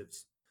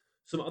objectives.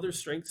 Some other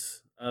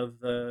strengths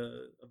of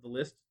the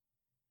list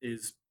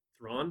is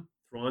Thrawn.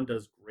 Thrawn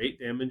does great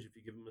damage if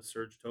you give him a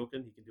surge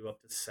token. He can do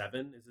up to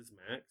 7 as his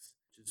max,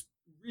 which is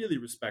really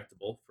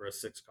respectable for a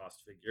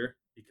 6-cost figure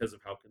because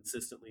of how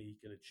consistently he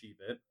can achieve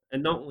it.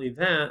 And not only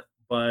that,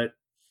 but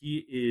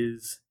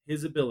his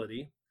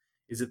ability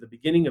is at the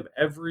beginning of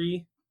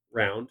every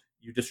round,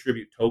 you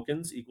distribute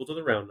tokens equal to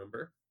the round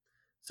number.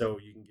 So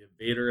you can give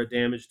Vader a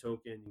damage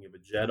token, you can give a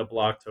Jet a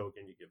block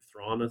token, you give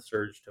Thrawn a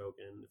surge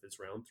token if it's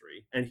round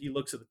 3. And he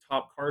looks at the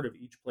top card of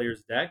each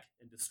player's deck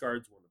and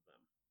discards one of them.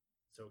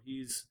 So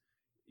he's,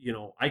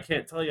 I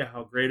can't tell you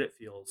how great it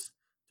feels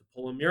to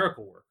pull a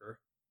Miracle Worker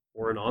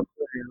or an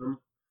Envoy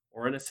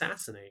or an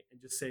Assassinate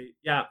and just say,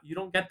 yeah, you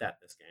don't get that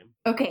this game.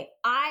 Okay,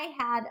 I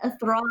had a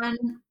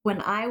Thrawn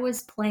when I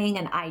was playing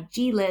an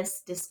IG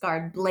list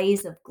discard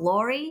Blaze of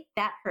Glory.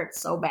 That hurt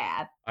so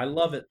bad. I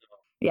love it, though.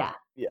 Yeah.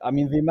 I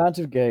mean, the amount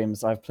of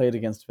games I've played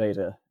against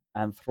Vader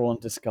and Thrawn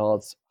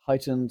discards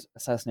Heightened,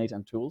 Assassinate,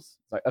 and Tools.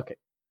 It's like, okay,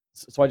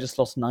 so I just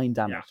lost 9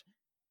 damage. Yeah.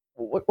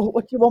 What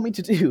do you want me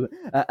to do?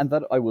 And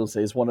that, I will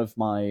say, is one of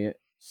my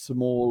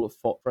small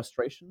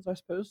frustrations, I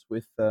suppose,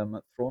 with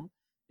Thrawn,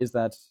 is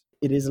that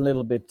he is a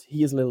little bit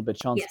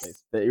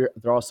chance-based. Yes.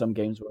 There are some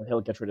games where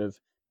he'll get rid of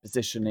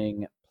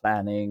positioning,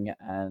 planning,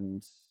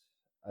 and,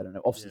 I don't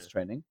know, officers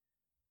training.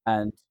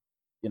 And,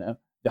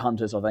 the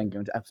hunters are then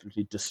going to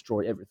absolutely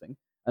destroy everything.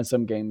 And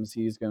some games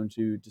he's going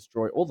to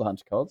destroy all the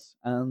hunter cards,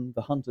 and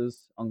the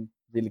hunters aren't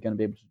really going to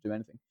be able to do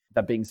anything.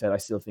 That being said, I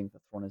still think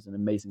that Thrawn is an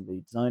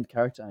amazingly designed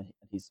character, and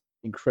he's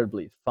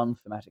incredibly fun,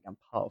 thematic, and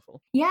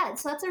powerful. Yeah,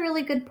 so that's a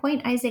really good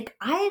point, Isaac.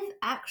 I've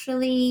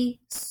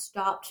actually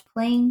stopped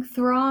playing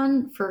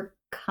Thrawn for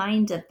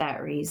kind of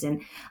that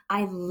reason.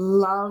 I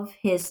love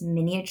his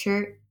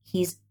miniature.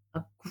 He's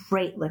a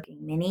great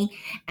looking mini,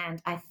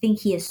 and I think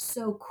he is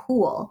so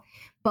cool.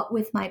 But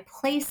with my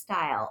play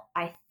style,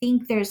 I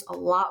think there's a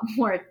lot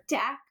more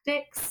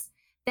tactics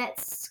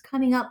that's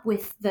coming up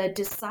with the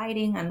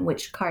deciding on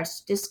which cards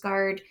to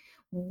discard,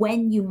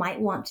 when you might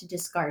want to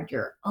discard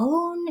your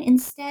own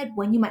instead,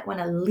 when you might want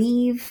to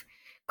leave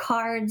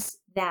cards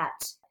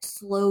that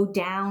slow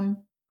down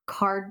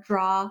card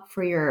draw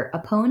for your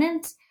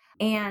opponent.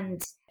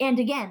 And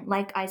again,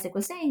 like Isaac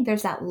was saying,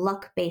 there's that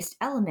luck-based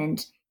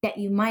element that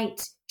you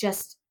might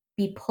just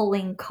be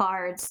pulling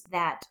cards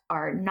that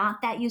are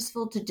not that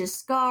useful to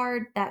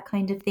discard, that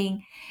kind of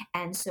thing.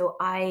 And so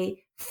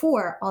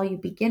for all you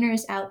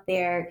beginners out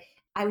there,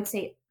 I would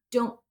say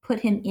don't put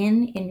him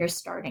in your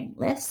starting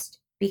list,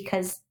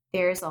 because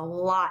there's a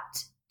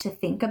lot to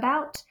think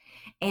about.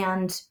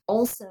 And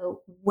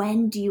also,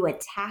 when do you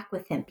attack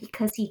with him?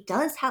 Because he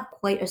does have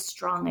quite a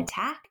strong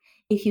attack.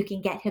 If you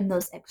can get him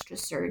those extra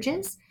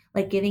surges,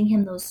 like giving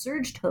him those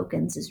surge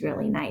tokens is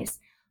really nice.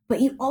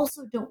 But you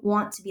also don't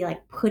want to be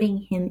like putting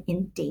him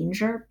in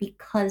danger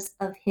because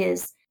of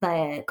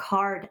the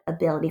card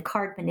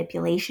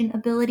manipulation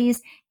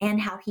abilities, and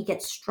how he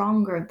gets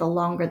stronger the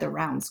longer the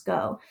rounds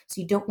go.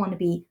 So you don't want to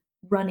be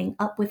running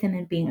up with him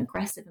and being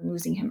aggressive and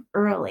losing him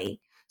early.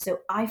 So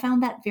I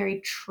found that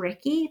very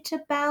tricky to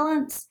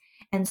balance.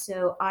 And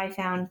so I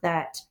found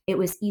that it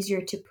was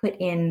easier to put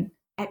in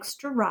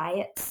extra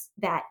riots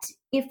that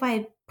if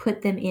I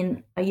put them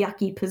in a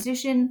yucky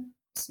position,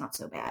 it's not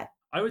so bad.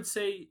 I would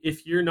say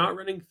if you're not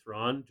running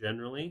Thrawn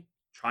generally,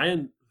 try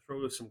and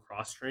throw some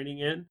cross training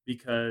in,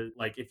 because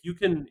like if you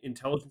can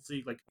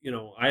intelligently, like,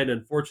 I had an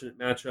unfortunate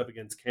matchup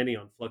against Kenny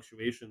on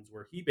Fluctuations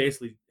where he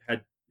basically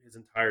had his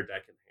entire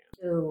deck in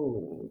hand.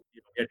 Oh.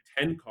 He had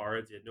 10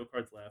 cards, he had no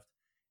cards left.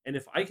 And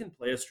if I can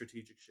play a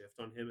strategic shift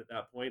on him at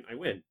that point, I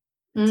win.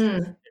 If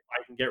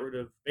I can get rid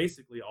of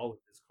basically all of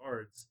his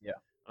cards. Yeah.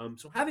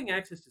 So having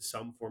access to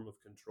some form of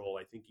control,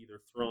 I think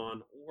either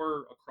Thrawn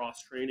or a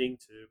cross training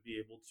to be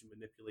able to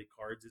manipulate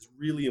cards is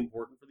really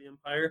important for the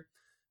Empire,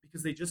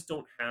 because they just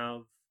don't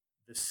have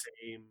the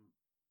same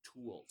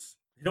tools.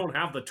 They don't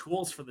have the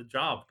tools for the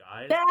job,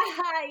 guys.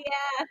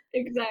 Yeah,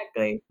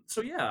 exactly.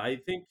 So yeah, I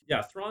think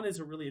Thrawn is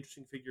a really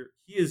interesting figure.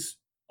 He is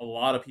a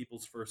lot of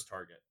people's first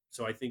target.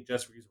 So I think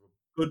Jessica is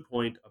a good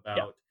point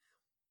about,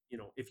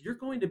 if you're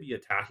going to be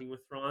attacking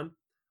with Thrawn,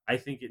 I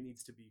think it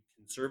needs to be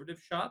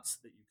conservative shots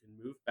that you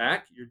can move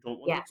back. You don't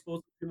want to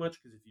expose them too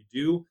much, because if you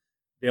do,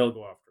 they'll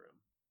go after him.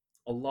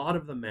 A lot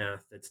of the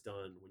math that's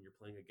done when you're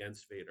playing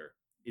against Vader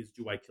is,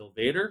 do I kill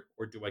Vader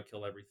or do I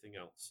kill everything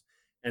else?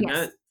 And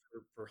that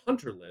for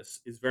hunter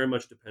lists is very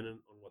much dependent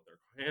on what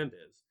their hand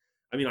is.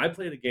 I mean, I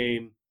played a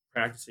game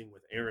practicing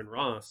with Aaron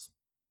Ross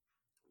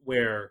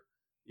where,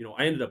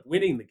 I ended up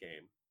winning the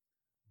game,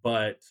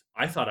 but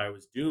I thought I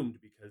was doomed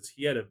because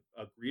he had a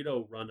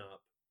Greedo run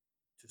up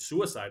to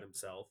suicide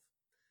himself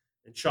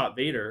and shot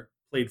Vader,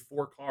 played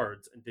 4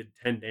 cards, and did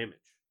 10 damage.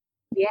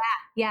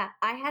 Yeah.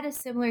 I had a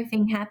similar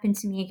thing happen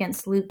to me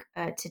against Luke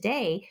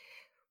today,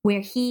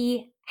 where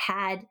he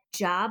had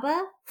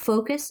Jabba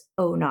focus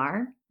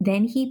Onar.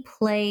 Then he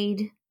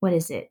played, what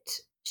is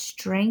it?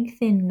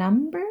 Strength in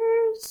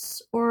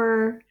Numbers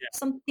or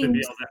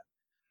something.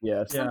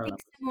 Something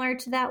similar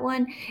to that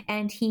one.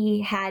 And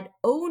he had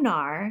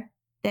Onar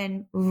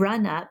then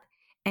run up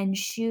and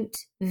shoot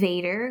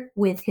Vader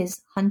with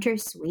his Hunter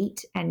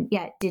Suite, and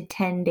did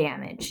 10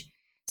 damage.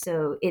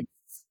 So it's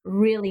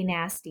really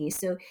nasty.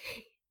 So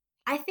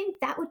I think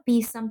that would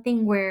be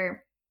something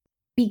where,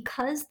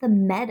 because the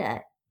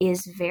meta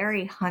is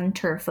very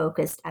Hunter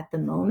focused at the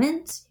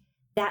moment,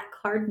 that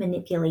card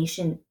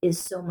manipulation is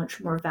so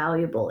much more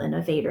valuable in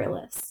a Vader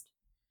list.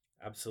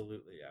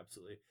 Absolutely.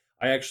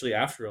 I actually,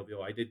 after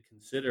LVO, I did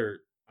consider,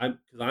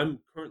 because I'm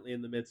currently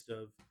in the midst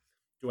of,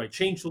 do I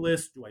change the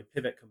list? Do I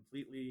pivot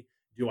completely?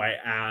 Do I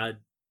add,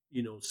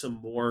 some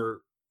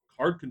more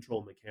card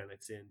control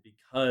mechanics in?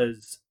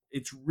 Because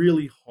it's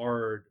really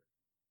hard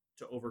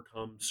to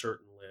overcome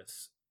certain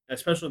lists,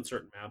 especially on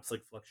certain maps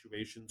like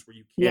Fluctuations, where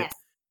you can't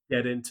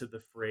get into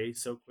the fray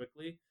so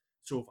quickly.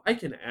 So if I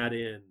can add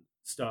in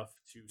stuff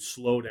to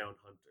slow down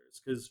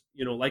hunters, because,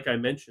 like I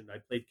mentioned, I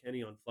played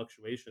Kenny on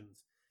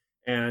Fluctuations,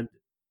 and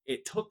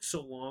it took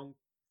so long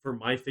for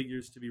my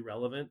figures to be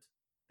relevant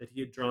that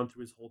he had drawn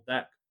through his whole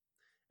deck.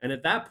 And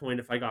at that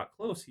point, if I got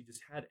close, he just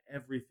had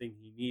everything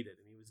he needed,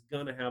 and he was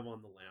gonna have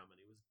On the Lam, and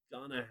he was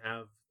gonna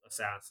have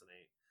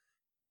Assassinate.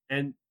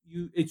 And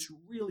it's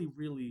really,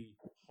 really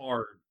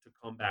hard to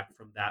come back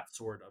from that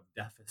sort of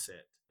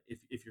deficit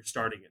if you're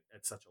starting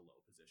at such a low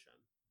position.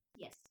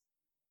 Yes.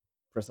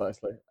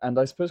 Precisely. And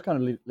I suppose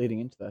kind of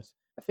leading into that,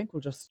 I think we'll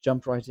just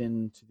jump right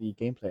into the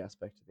gameplay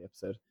aspect of the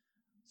episode.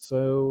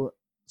 So,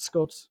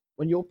 Scott,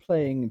 when you're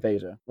playing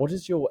Vader, what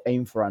is your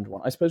aim for round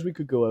 1? I suppose we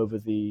could go over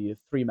the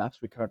 3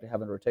 maps we currently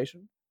have in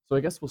rotation. So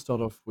I guess we'll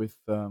start off with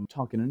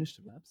Tarkin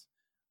Initiative Labs.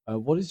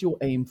 What is your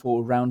aim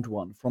for round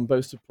 1 from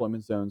both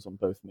deployment zones on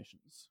both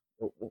missions?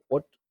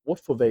 What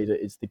for Vader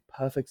is the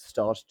perfect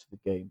start to the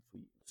game for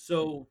you?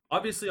 So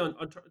obviously, on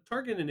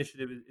Target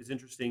Initiative is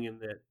interesting in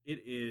that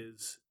it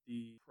is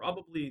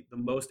probably the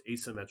most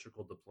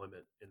asymmetrical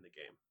deployment in the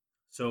game.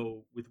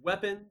 So with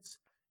weapons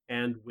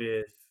and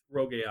with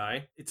Rogue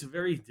AI, it's a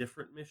very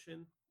different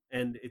mission,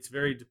 and it's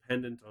very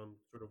dependent on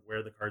sort of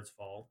where the cards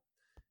fall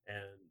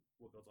and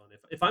what goes on.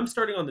 If I'm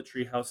starting on the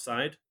treehouse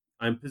side,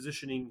 I'm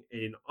positioning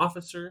an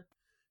officer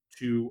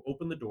to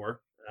open the door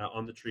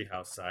on the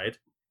treehouse side,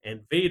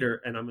 and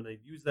Vader, and I'm going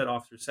to use that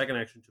officer's second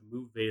action to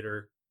move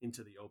Vader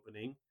into the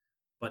opening,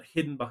 but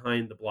hidden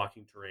behind the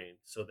blocking terrain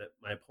so that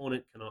my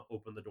opponent cannot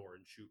open the door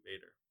and shoot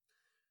Vader.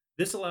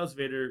 This allows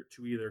Vader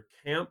to either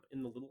camp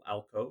in the little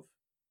alcove,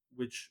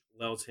 which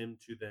allows him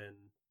to then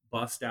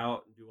bust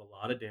out and do a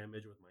lot of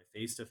damage with my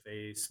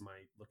face-to-face, my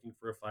looking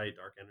for a fight,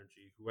 dark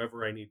energy,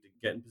 whoever I need to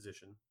get in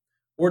position.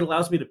 Or it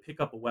allows me to pick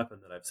up a weapon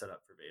that I've set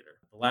up for Vader.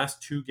 The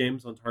last 2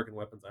 games on Tarkin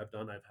weapons I've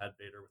done, I've had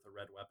Vader with a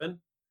red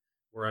weapon,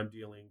 where I'm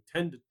dealing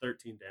 10 to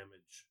 13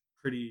 damage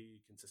pretty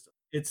consistent.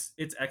 It's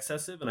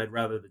excessive, and I'd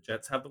rather the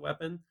Jets have the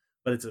weapon,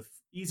 but it's a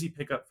easy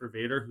pickup for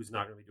Vader, who's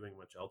not going to be doing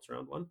much else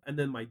round 1. And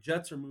then my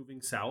Jets are moving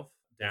south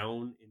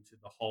down into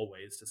the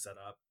hallways to set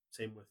up.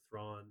 Same with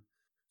Thrawn.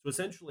 So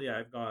essentially,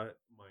 I've got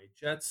my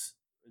Jets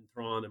and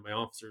Thrawn and my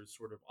officers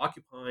sort of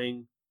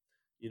occupying,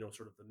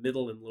 sort of the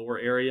middle and lower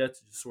area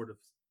to just sort of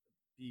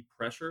be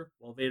pressure,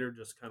 while Vader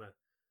just kind of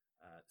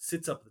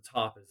sits up at the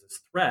top as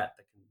this threat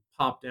that can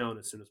pop down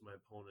as soon as my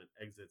opponent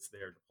exits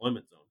their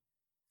deployment zone.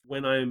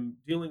 When I'm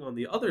dealing on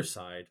the other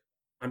side,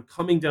 I'm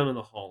coming down in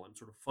the hall. I'm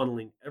sort of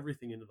funneling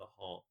everything into the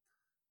hall.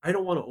 I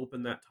don't want to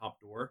open that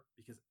top door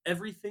because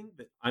everything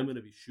that I'm going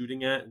to be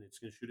shooting at and it's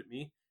going to shoot at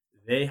me,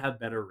 they have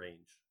better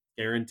range,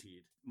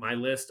 guaranteed. My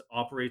list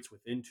operates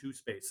within 2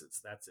 spaces.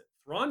 That's it.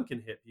 Thrawn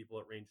can hit people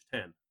at range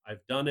 10.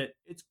 I've done it.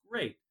 It's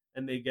great.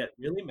 And they get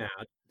really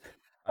mad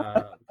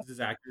because his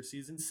accuracy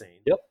is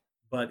insane. Yep.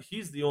 But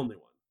he's the only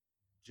one.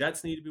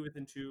 Jets need to be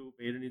within 2.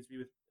 Vader needs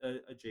to be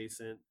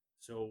adjacent.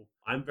 So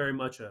I'm very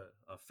much a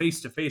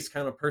face-to-face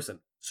kind of person.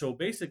 So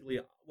basically,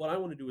 what I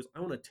want to do is I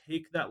want to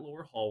take that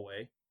lower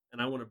hallway and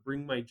I want to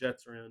bring my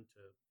Jets around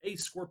to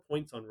score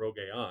points on Rogue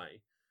AI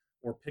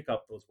or pick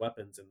up those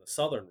weapons in the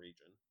southern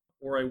region.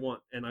 Or I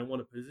want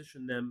to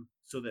position them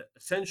so that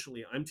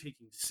essentially I'm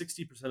taking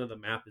 60% of the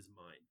map is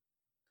mine.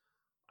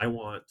 I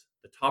want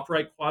the top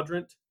right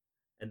quadrant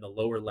and the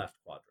lower left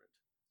quadrant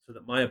so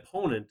that my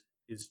opponent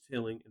is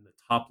chilling in the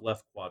top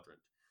left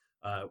quadrant.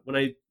 When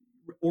I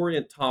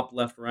orient top,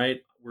 left,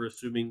 right, we're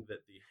assuming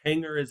that the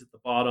hangar is at the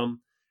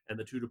bottom and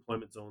the 2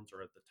 deployment zones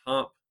are at the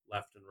top,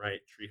 left and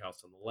right,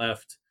 treehouse on the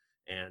left,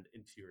 and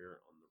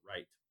interior on the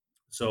right.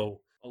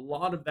 So a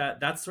lot of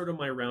that's sort of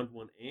my round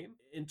 1 aim.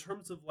 In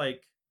terms of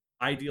like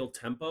ideal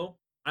tempo,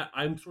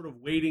 I'm sort of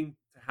waiting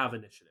to have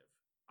initiative.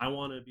 I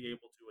want to be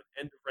able to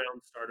end of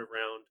round, start of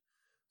round.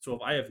 So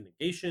if I have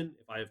negation,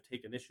 if I have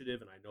take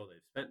initiative and I know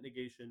they've spent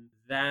negation,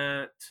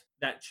 that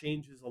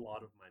changes a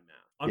lot of my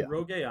map. On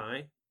Rogue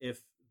AI,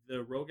 if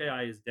the Rogue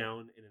AI is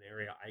down in an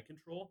area I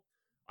control,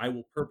 I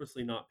will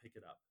purposely not pick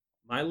it up.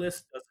 My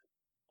list doesn't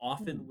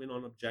often win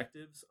on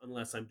objectives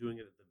unless I'm doing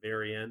it at the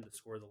very end to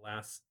score the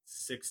last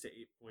 6 to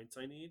 8 points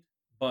I need.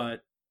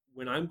 But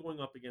when I'm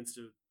going up against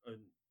a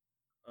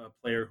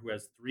player who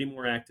has 3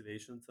 more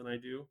activations than I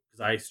do,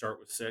 because I start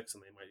with 6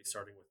 and they might be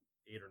starting with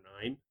 8 or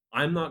 9,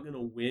 I'm not going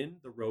to win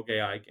the Rogue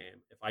AI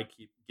game if I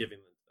keep giving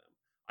them to them.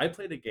 I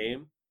played a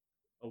game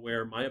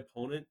where my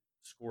opponent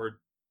scored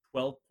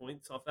 12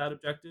 points off that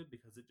objective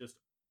because it just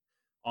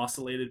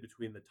oscillated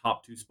between the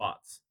top 2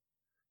 spots.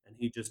 And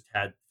he just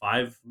had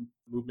 5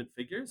 movement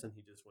figures and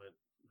he just went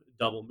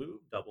double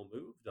move, double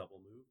move, double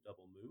move,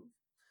 double move.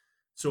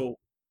 So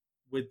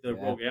with the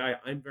Rogue AI,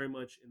 I'm very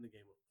much in the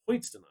game of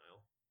points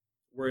denial.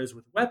 Whereas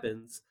with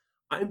weapons,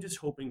 I'm just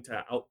hoping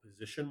to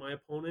outposition my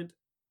opponent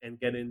and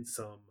get in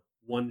some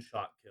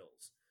one-shot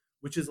kills,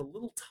 which is a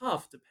little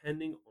tough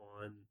depending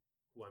on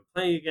who I'm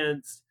playing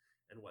against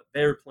and what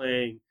they're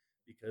playing,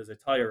 because I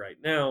tell you right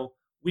now,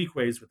 weak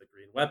ways with a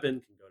green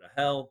weapon can go to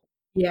hell.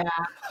 Yeah.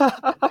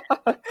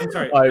 I'm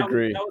sorry. I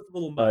agree. That was a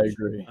little much. I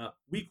agree.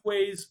 Weak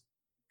ways,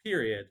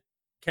 period,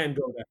 can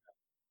go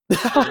to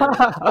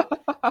hell.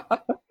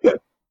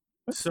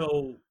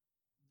 So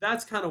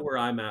that's kind of where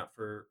I'm at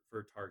for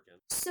Tarkin.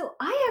 So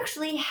I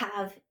actually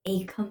have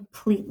a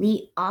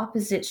completely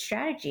opposite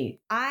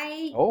strategy.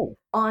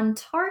 On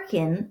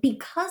Tarkin,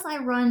 because I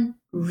run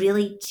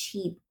really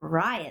cheap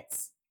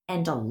riots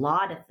and a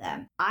lot of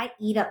them, I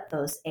eat up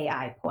those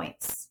AI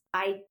points.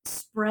 I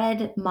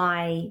spread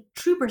my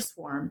trooper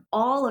swarm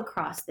all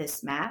across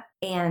this map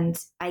and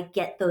I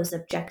get those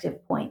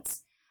objective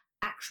points.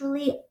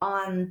 Actually,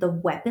 on the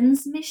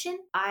weapons mission,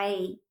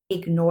 I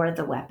ignore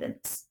the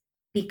weapons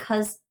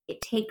because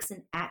it takes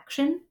an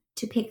action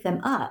to pick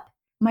them up.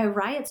 My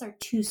riots are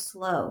too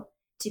slow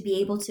to be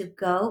able to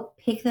go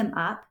pick them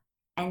up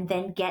and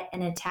then get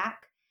an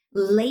attack.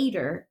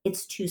 Later,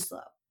 it's too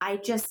slow. I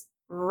just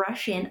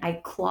rush in, I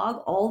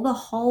clog all the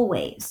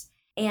hallways,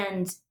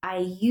 and I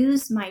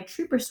use my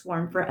trooper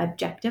swarm for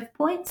objective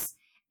points,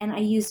 and I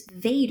use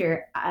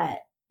Vader.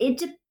 It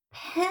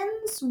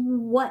depends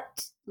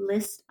what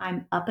list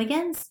I'm up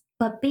against,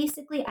 but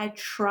basically I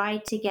try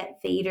to get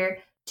Vader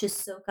to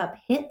soak up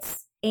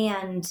hits.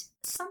 And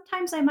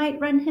sometimes I might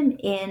run him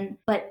in,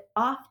 but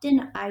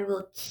often I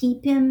will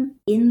keep him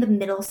in the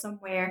middle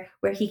somewhere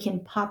where he can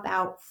pop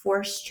out,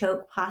 force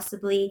choke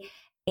possibly,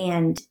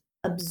 and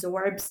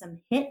absorb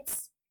some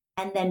hits,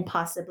 and then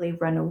possibly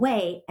run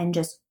away and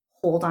just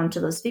hold on to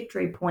those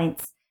victory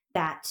points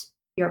that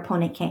your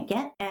opponent can't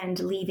get, and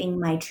leaving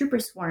my Trooper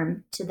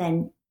Swarm to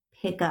then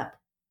pick up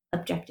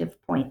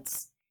objective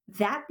points.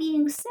 That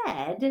being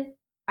said,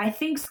 I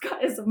think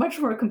Scott is a much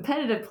more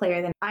competitive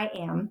player than I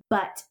am,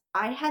 but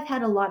I have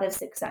had a lot of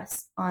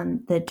success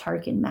on the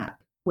Tarkin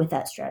map with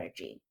that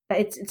strategy.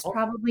 It's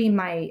probably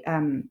my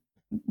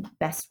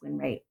best win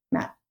rate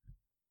map.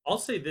 I'll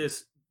say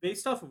this,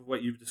 based off of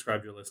what you've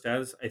described your list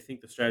as, I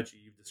think the strategy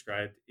you've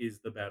described is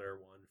the better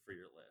one for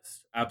your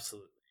list.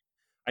 Absolutely.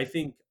 I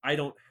think I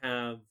don't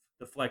have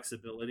the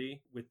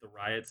flexibility with the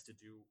riots to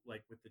do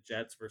like with the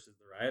jets versus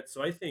the riots.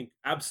 So I think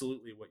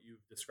absolutely what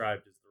you've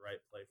described is the right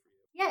play for you.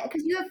 Yeah,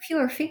 because you have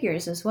fewer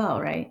figures as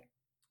well, right?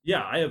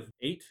 Yeah, I have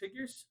 8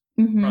 figures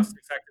Mhm. across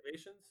 6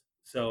 activations.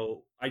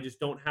 So I just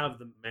don't have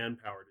the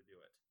manpower to do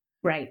it.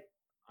 Right.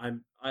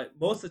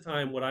 Most of the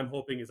time, what I'm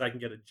hoping is I can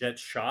get a jet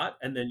shot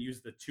and then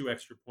use the 2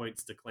 extra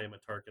points to claim a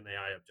Tarkin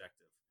AI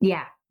objective.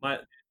 Yeah. My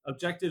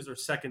objectives are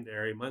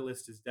secondary. My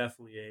list is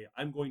definitely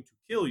I'm going to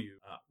kill you,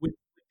 with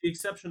the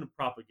exception of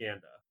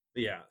propaganda.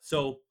 But yeah,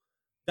 so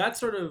that's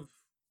sort of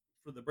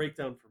for the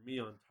breakdown for me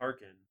on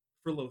Tarkin.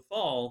 For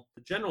Lothal,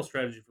 the general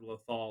strategy for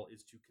Lothal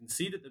is to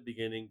concede at the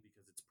beginning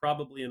because it's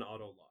probably an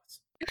auto loss.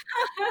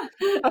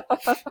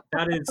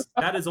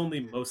 That is only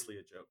mostly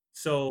a joke.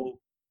 So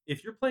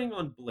if you're playing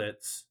on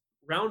Blitz,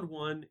 round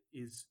 1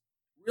 is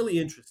really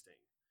interesting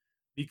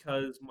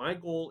because my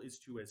goal is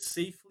to as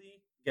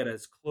safely get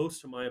as close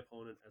to my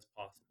opponent as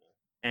possible,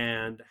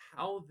 and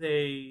how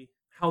they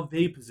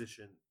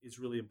position is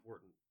really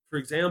important. For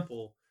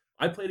example,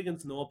 I played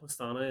against Noah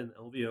Pastana in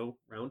LVO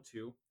round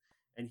 2,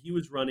 and he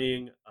was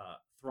running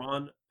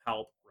Thrawn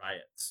Palp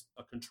Riots,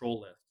 a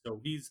control list.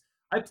 So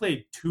I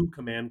played 2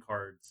 command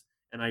cards,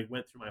 and I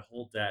went through my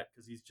whole deck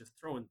because he's just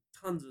throwing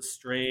tons of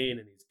strain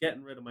and he's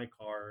getting rid of my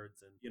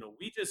cards, and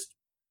we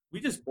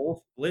just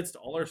both blitzed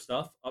all our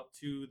stuff up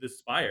to the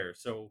Spire.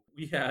 So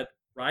we had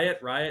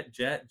Riot,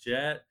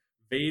 Jet,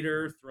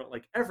 Vader,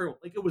 like everyone,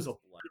 like it was a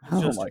blood. It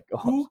was just my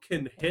God. who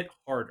can hit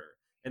harder,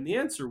 and the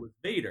answer was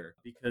Vader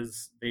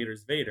because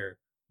Vader's Vader.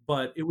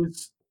 But it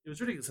was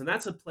ridiculous, and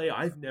that's a play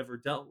I've never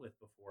dealt with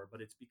before.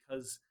 But it's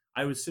because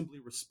I was simply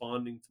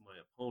responding to my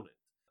opponent.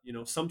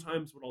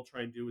 Sometimes what I'll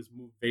try and do is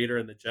move Vader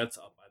and the Jets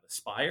up by the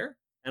Spire,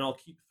 and I'll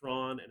keep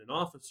Thrawn and an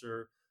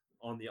officer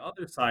on the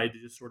other side to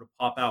just sort of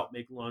pop out,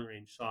 make long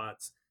range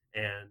shots,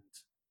 and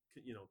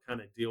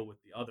kind of deal with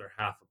the other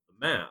half of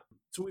the map.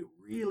 So it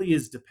really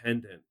is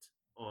dependent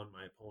on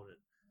my opponent.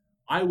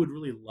 I would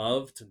really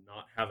love to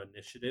not have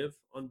initiative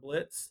on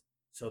Blitz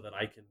so that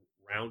I can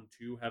round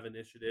 2 have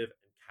initiative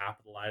and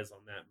capitalize on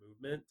that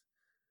movement.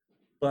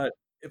 But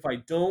if I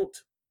don't,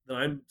 then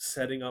I'm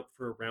setting up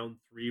for round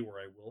 3 where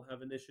I will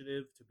have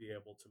initiative to be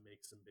able to make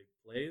some big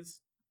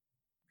plays.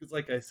 Because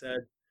like I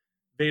said,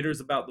 Vader's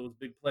about those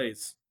big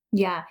plays.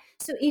 Yeah.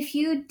 So if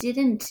you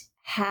didn't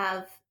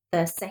have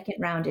the second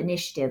round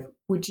initiative,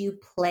 would you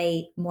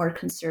play more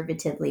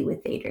conservatively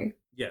with Vader?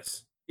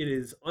 Yes. It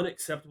is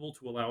unacceptable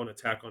to allow an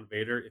attack on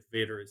Vader if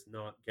Vader is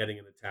not getting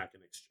an attack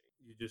in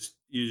exchange.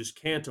 You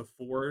just can't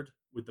afford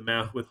with the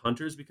math with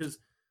hunters, because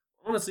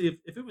honestly,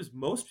 if it was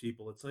most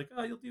people, it's like,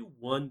 oh, you'll do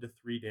 1 to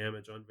 3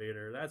 damage on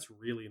Vader. That's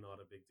really not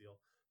a big deal.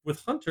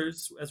 With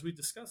hunters, as we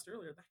discussed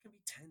earlier, that can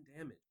be 10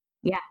 damage.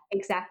 Yeah,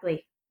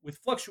 exactly. With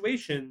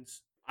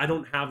fluctuations, I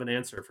don't have an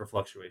answer for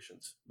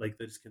fluctuations like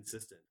that is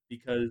consistent,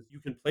 because you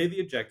can play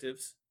the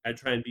objectives and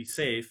try and be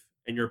safe,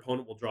 and your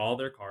opponent will draw all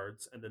their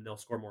cards, and then they'll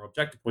score more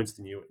objective points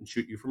than you and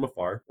shoot you from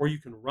afar. Or you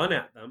can run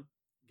at them,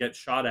 get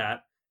shot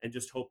at, and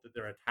just hope that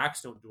their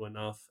attacks don't do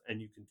enough, and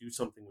you can do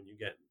something when you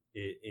get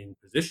in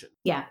position.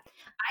 Yeah.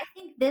 I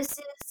think this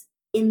is,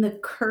 in the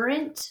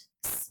current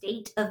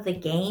state of the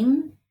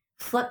game,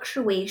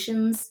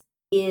 fluctuations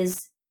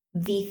is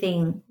the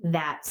thing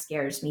that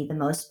scares me the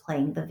most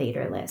playing the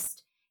Vader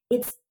list.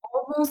 It's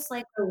almost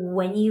like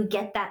when you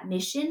get that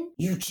mission,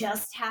 you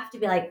just have to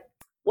be like,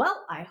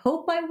 well, I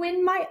hope I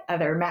win my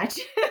other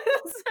matches.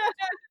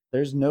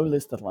 There's no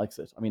list that likes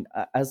it. I mean,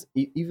 as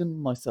even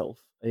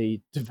myself,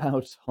 a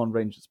devout Han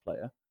Rangers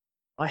player,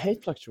 I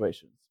hate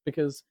fluctuations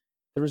because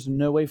there is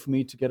no way for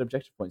me to get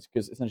objective points,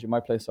 because essentially my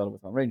playstyle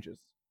with Han Rangers,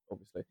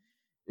 obviously,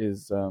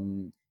 is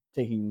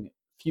taking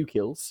few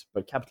kills,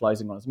 but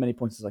capitalizing on as many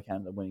points as I can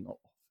and then winning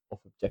off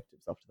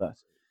objectives after that.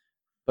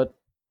 But,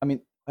 I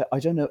mean, I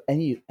don't know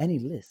any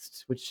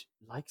list which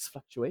likes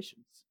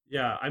fluctuations.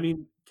 Yeah, I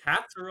mean,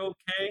 cats are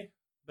okay,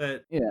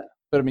 but... Yeah,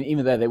 but I mean,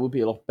 even there, they would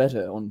be a lot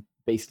better on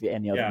basically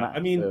any other map. I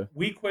mean,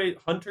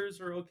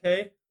 hunters are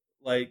okay.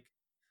 Like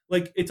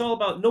it's all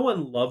about, no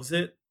one loves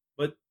it,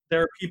 but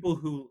there are people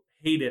who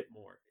hate it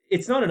more.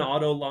 It's not an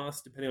auto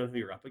loss depending on who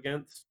you're up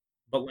against,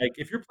 but like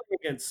if you're playing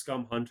against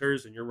scum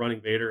hunters and you're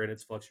running Vader and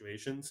its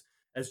fluctuations,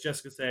 as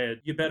Jessica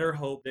said, you better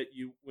hope that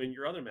you win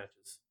your other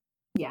matches.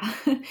 Yeah.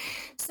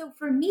 So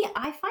for me,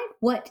 I find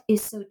what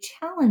is so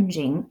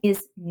challenging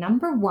is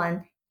number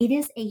one, it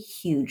is a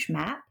huge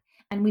map.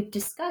 And we've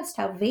discussed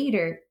how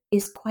Vader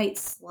is quite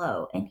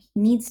slow and he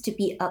needs to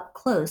be up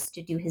close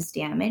to do his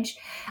damage.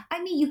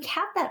 I mean, you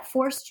have that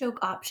force choke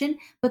option,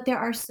 but there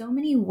are so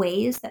many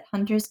ways that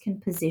hunters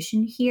can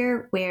position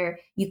here where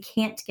you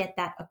can't get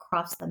that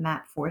across the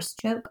map force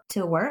choke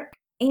to work.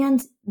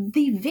 And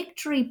the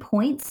victory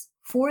points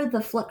for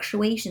the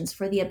fluctuations,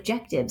 for the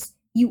objectives,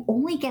 you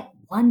only get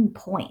 1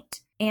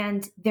 point,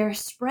 and they're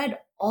spread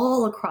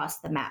all across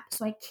the map.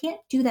 So I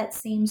can't do that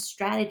same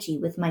strategy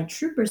with my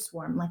trooper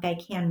swarm like I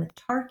can with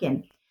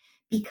Tarkin,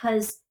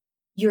 because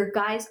your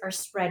guys are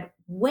spread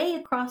way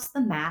across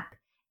the map,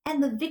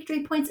 and the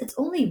victory points, it's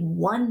only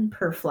 1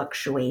 per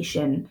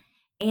fluctuation.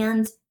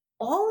 And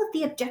all of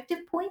the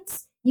objective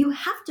points, you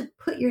have to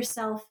put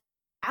yourself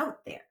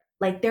out there.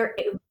 Like they're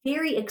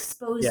very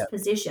exposed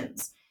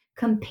positions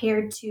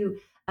compared to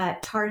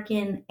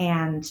Tarkin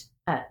and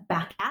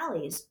back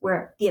alleys,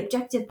 where the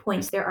objective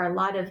points, there are a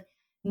lot of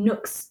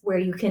nooks where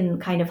you can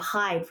kind of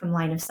hide from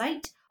line of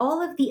sight.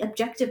 All of the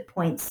objective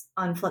points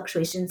on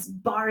fluctuations,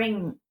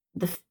 barring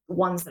the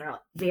ones that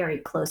are very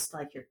close to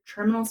like your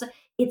terminals,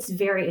 it's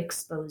very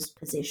exposed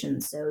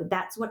positions. So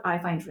that's what I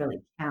find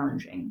really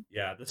challenging.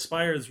 Yeah, the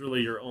Spire is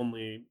really your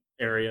only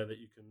area that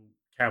you can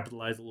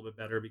capitalize a little bit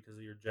better because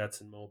of your jets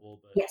and mobile.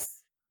 But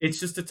yes, it's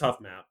just a tough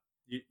map.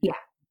 Yeah.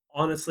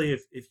 Honestly,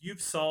 if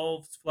you've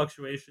solved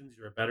fluctuations,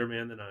 you're a better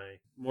man than I.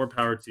 More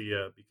power to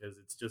you, because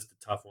it's just a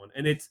tough one.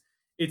 And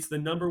it's the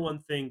number one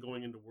thing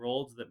going into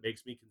Worlds that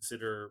makes me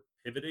consider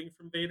pivoting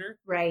from Vader.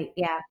 Right,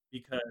 yeah.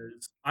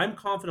 Because I'm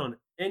confident on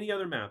any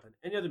other map and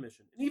any other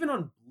mission, and even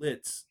on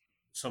Blitz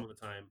some of the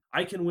time,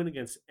 I can win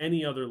against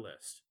any other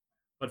list.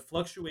 But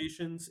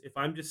fluctuations, if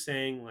I'm just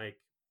saying, like,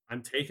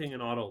 I'm taking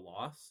an auto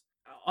loss,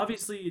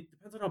 obviously it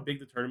depends on how big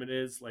the tournament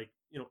is. Like,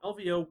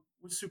 LVO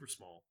was super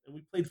small, and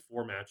we played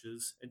 4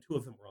 matches, and 2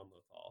 of them were on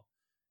Lothal.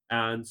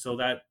 And so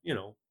that,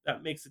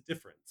 that makes a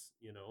difference,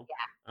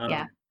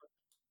 Yeah.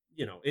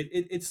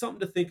 It's something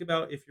to think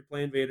about if you're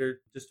playing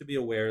Vader, just to be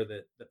aware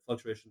that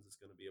fluctuations is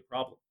going to be a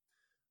problem.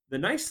 The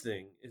nice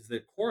thing is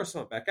that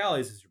Coruscant Back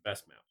Alleys is your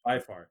best map, by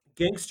far.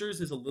 Gangsters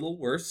is a little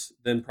worse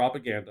than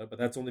Propaganda, but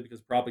that's only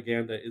because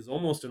Propaganda is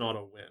almost an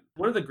auto win.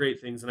 One of the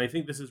great things, and I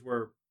think this is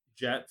where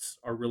jets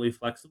are really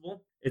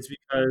flexible, it's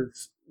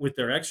because with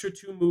their extra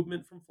 2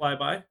 movement from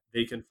flyby,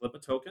 they can flip a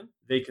token.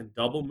 They can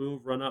double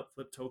move, run up,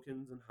 flip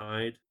tokens, and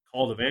hide.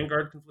 Call the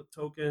Vanguard can flip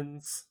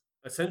tokens.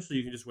 Essentially,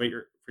 you can just wait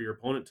for your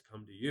opponent to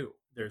come to you.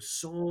 There's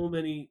so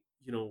many,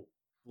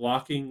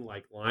 blocking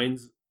like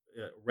lines,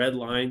 red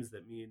lines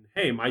that mean,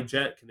 hey, my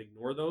jet can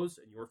ignore those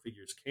and your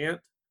figures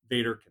can't.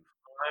 Vader can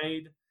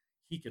hide.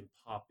 He can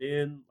pop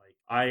in. Like,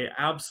 I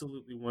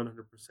absolutely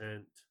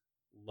 100%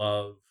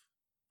 love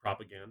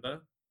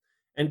Propaganda.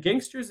 And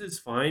Gangsters is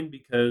fine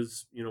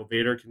because,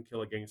 Vader can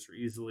kill a gangster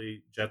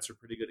easily. Jets are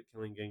pretty good at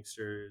killing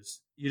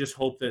gangsters. You just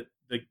hope that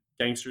the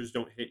gangsters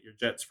don't hit your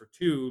jets for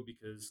 2,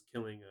 because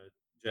killing a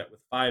jet with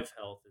 5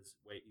 health is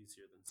way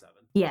easier than 7.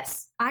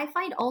 Yes. I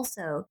find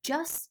also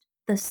just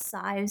the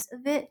size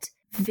of it,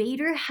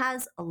 Vader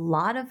has a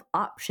lot of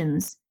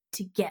options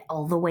to get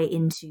all the way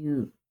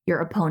into your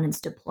opponent's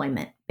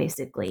deployment,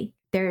 basically.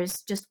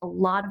 There's just a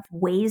lot of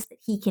ways that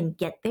he can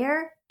get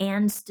there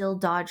and still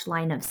dodge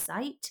line of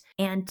sight.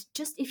 And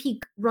just if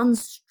he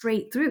runs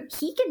straight through,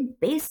 he can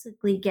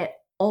basically get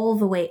all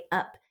the way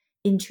up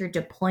into your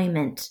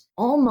deployment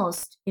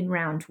almost in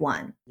round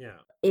 1. Yeah.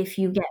 If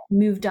you get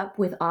moved up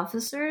with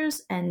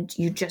officers and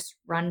you just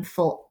run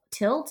full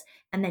tilt,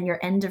 and then your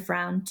end of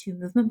round 2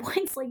 movement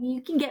points, like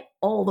you can get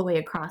all the way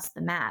across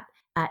the map.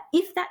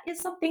 If that is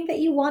something that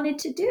you wanted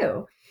to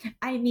do.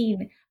 I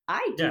mean,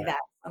 I do that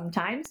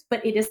sometimes,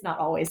 but it is not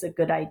always a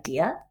good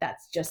idea.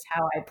 That's just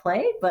how I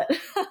play. But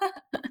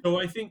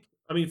so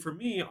for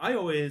me,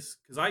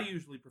 because I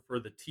usually prefer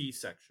the T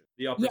section,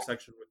 the upper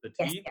section with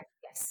the T.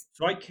 Yes.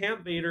 So I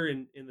camp Vader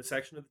in the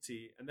section of the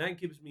T, and that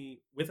gives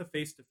me, with a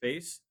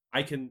face-to-face,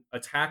 I can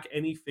attack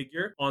any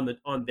figure on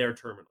their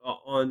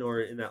terminal,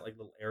 or in that like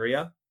little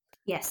area.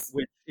 Yes.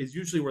 Which is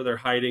usually where they're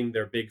hiding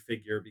their big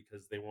figure,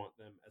 because they want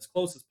them as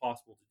close as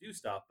possible to do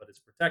stuff, but it's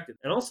protected.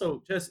 And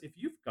also, just if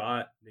you've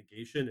got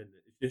negation and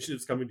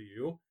initiatives coming to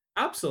you,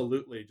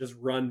 absolutely just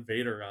run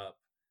Vader up,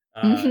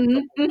 on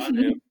him,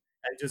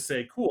 and just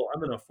say, cool, I'm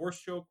going to force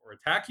choke or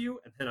attack you,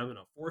 and then I'm going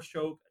to force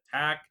choke,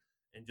 attack,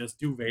 and just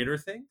do Vader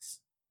things.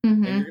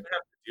 And you're going to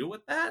have to deal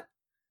with that.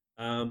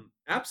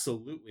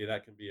 Absolutely,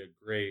 that can be a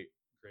great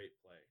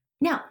play.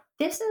 Now,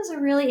 this is a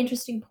really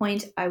interesting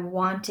point I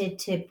wanted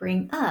to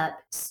bring up.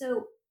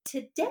 So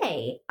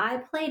today, I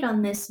played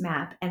on this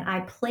map, and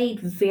I played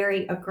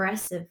very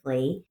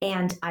aggressively,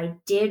 and I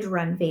did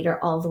run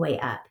Vader all the way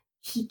up.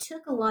 He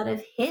took a lot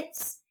of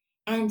hits,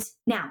 and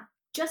now,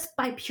 just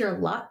by pure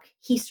luck,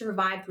 he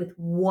survived with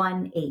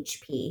 1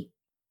 HP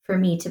for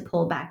me to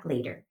pull back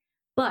later.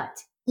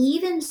 But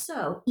even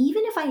so,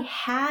 even if I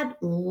had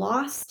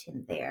lost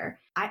him there,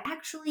 I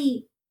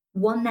actually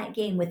won that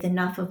game with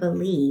enough of a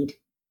lead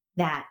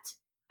that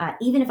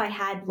even if I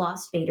had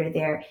lost Vader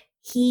there,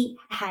 he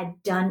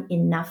had done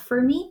enough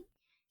for me.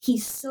 He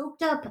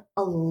soaked up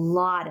a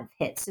lot of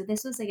hits. So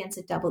this was against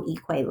a double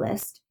Equay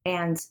list,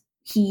 and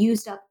he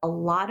used up a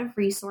lot of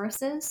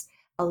resources,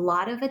 a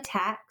lot of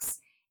attacks.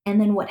 And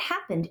then what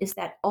happened is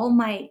that all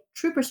my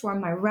Trooper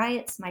Swarm, my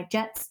Riots, my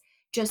Jets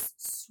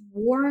just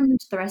swarmed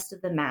the rest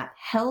of the map,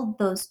 held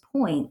those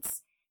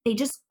points. They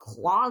just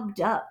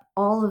clogged up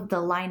all of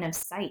the line of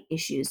sight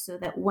issues so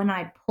that when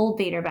I pulled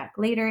Vader back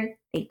later,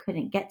 they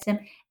couldn't get to him.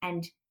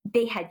 And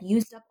they had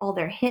used up all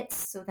their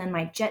hits. So then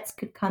my Jets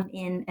could come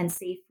in and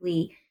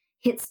safely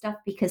hit stuff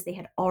because they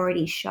had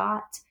already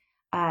shot.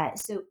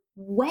 So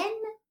when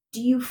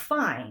do you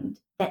find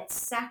that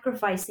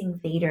sacrificing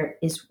Vader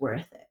is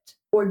worth it?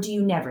 Or do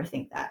you never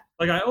think that?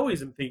 Like, I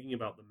always am thinking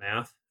about the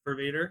math for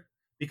Vader,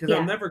 because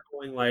I'm never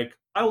going like,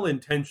 I will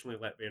intentionally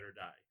let Vader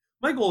die.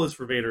 My goal is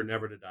for Vader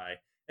never to die.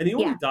 And he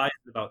only dies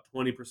in about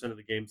 20% of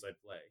the games I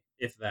play,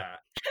 if that.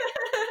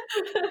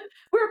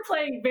 We're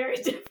playing very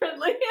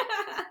differently.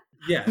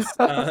 Yes.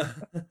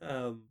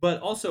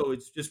 But also,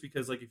 it's just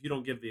because, like, if you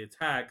don't give the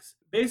attacks,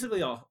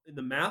 basically, in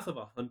the math of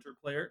a Hunter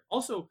player,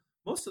 also,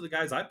 most of the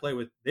guys I play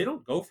with, they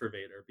don't go for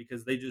Vader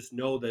because they just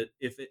know that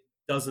if it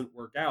doesn't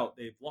work out,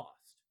 they've lost.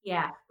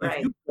 Yeah, right.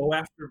 If you go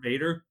after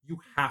Vader, you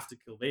have to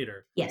kill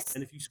Vader. Yes.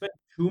 And if you spend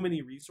too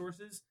many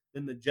resources,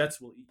 then the Jets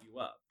will eat you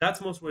up.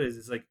 That's most what it is.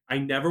 It's like, I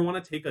never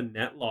want to take a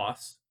net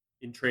loss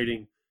in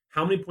trading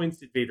how many points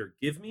did Vader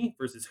give me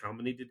versus how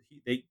many did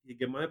he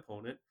give my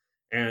opponent.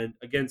 And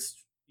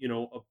against,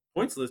 a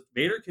points list,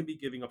 Vader can be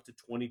giving up to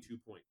 22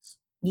 points.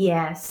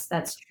 Yes,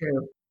 that's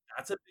true.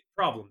 That's a big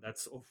problem.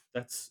 That's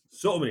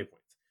so many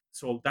points.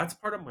 So that's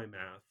part of my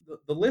math.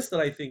 The list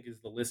that I think is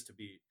the list to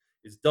beat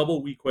is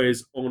double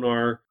Weequays,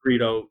 Onar,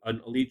 Greedo, an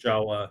Elite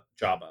Jawa,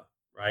 Jabba,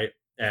 right?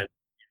 And,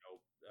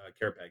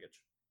 care package.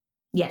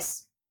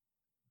 Yes.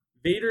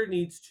 Vader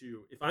needs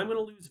to, if I'm going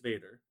to lose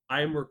Vader,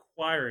 I am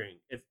requiring,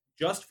 if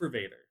just for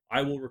Vader,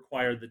 I will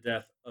require the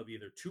death of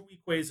either 2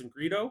 Weequays and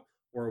Greedo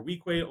or a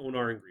Weequay,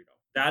 Onar, and Greedo.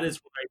 That is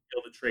when I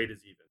feel the trade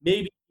is even.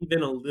 Maybe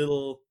even a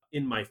little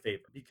in my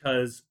favor,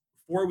 because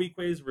 4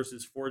 Weequays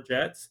versus 4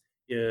 Jets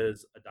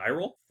is a die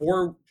roll.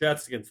 4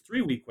 Jets against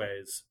 3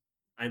 Weequays,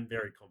 I'm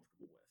very comfortable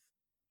with.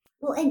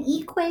 Well, and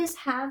Equays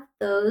have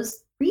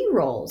those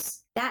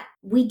rerolls that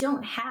we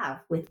don't have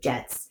with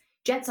Jets.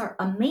 Jets are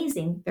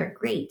amazing, they're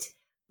great,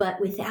 but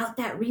without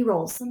that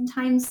reroll,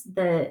 sometimes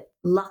the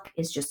luck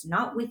is just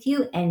not with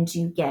you and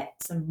you get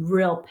some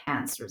real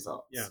pants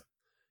results. Yeah.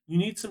 You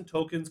need some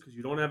tokens because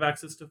you don't have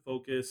access to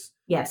focus.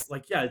 Yes.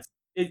 Like,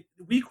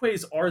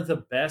 Weequays are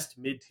the best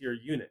mid-tier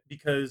unit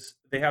because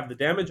they have the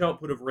damage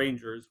output of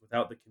Rangers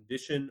without the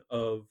condition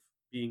of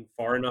being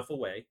far enough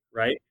away,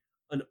 right?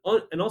 And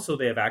also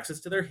they have access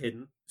to their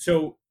hidden.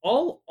 So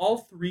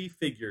all 3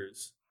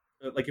 figures,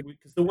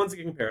 because the ones that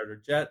can compare it are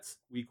Jets,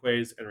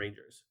 Weequays, and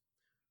Rangers.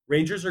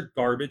 Rangers are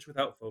garbage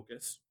without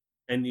focus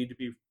and need to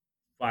be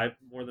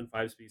more than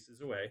 5 species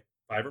away,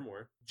 5 or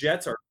more.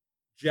 Jets are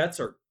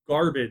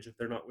garbage if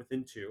they're not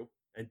within 2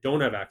 and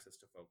don't have access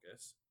to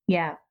focus.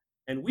 Yeah.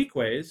 And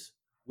Weequays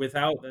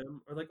without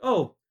them are like,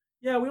 oh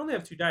yeah, we only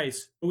have 2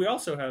 dice, but we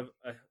also have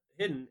a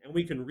hidden and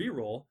we can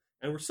reroll,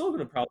 and we're still going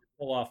to probably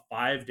pull off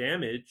 5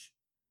 damage,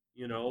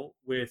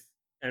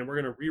 and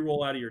we're going to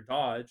reroll out of your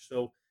dodge.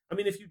 So I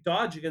mean, if you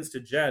dodge against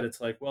a Jet,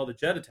 it's like, well, the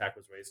Jet attack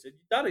was wasted.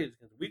 You dodge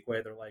against a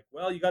Weequay, they're like,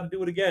 well, you got to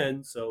do it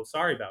again. So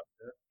sorry about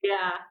it.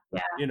 Yeah.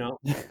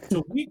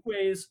 So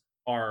Weequays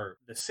are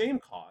the same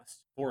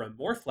cost for a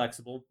more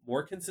flexible,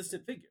 more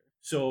consistent figure.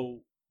 So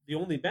the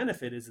only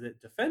benefit is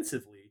that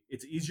defensively,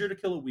 it's easier to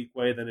kill a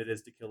Weequay than it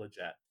is to kill a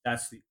Jet.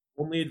 That's the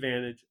only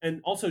advantage.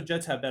 And also,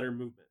 Jets have better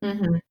movement.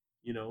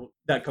 Mm-hmm.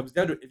 That comes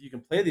down to, if you can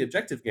play the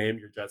objective game,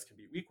 your Jets can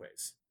beat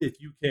Weequays.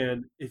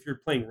 If you're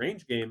playing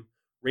range game,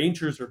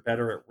 Rangers are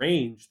better at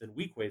range than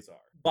Weequays are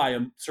by a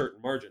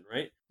certain margin,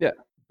 right? Yeah.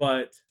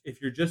 But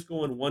if you're just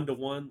going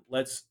 1-to-1,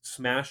 let's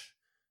smash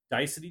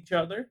dice at each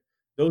other,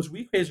 those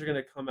Weequays are going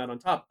to come out on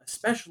top,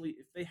 especially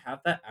if they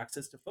have that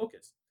access to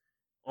focus.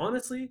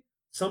 Honestly,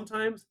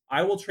 sometimes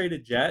I will trade a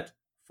Jet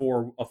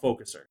for a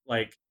focuser.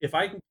 Like, if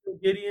I can kill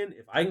Gideon,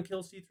 if I can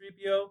kill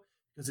C-3PO,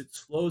 because it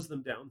slows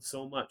them down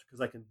so much, because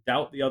I can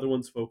doubt the other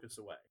one's focus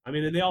away. I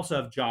mean, and they also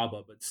have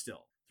Jabba, but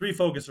still. 3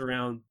 focus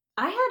around.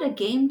 I had a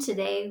game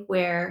today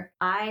where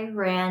I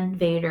ran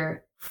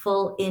Vader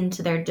full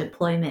into their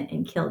deployment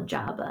and killed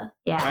Jabba.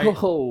 Yeah.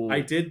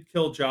 I did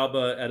kill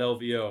Jabba at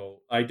LVO.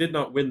 I did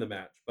not win the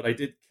match, but I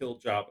did kill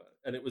Jabba.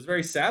 And it was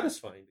very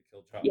satisfying to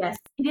kill Jabba. Yes,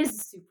 it is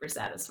super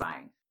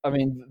satisfying. I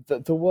mean,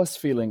 the worst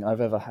feeling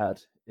I've ever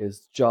had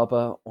is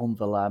Jabba on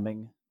the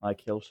lambing, my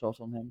kill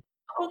shot on him.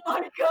 Oh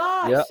my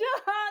gosh!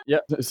 Yeah.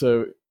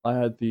 So I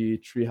had the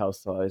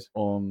treehouse side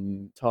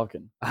on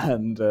Tarkin,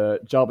 and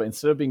Jabba,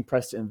 instead of being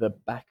pressed in the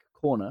back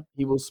corner,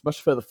 he was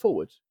much further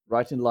forward,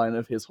 right in line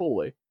of his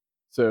hallway.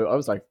 So I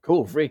was like,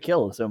 cool, free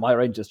kill. So my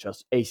Rangers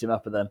just ate him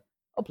up, and then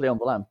I'll play on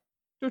the lamb.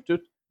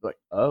 Like,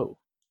 oh,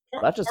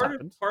 that just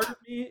happened. Part of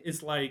me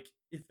is like,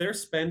 if they're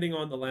spending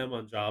on the lamb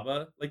on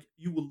Jabba, like,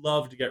 you would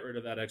love to get rid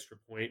of that extra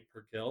point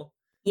per kill.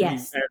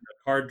 Yes. and the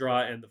card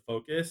draw and the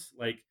focus.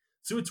 Like,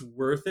 so it's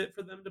worth it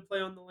for them to play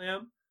on the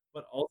lamb.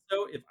 But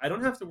also, if I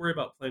don't have to worry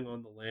about playing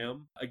on the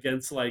lamb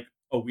against like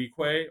a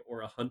Weequay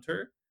or a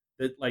hunter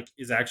that like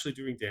is actually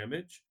doing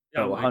damage,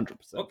 yeah, I'm Oh, like,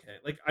 100%. okay.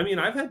 Like, I mean,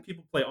 I've had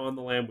people play on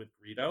the lamb with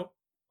Greedo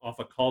off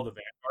a Call the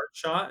Vanguard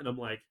shot, and I'm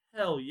like,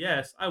 hell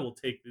yes, I will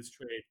take this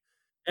trade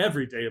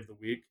every day of the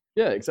week.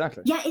 Yeah,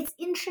 exactly. Yeah, it's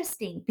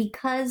interesting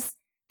because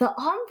the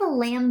on the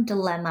lamb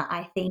dilemma,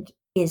 I think,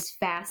 is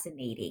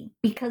fascinating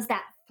because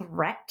that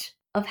threat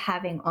of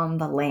having on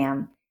the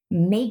lamb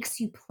makes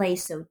you play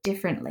so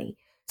differently.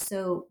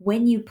 So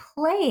when you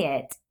play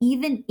it,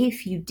 even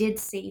if you did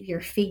save your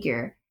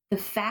figure, the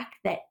fact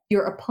that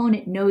your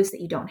opponent knows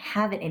that you don't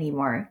have it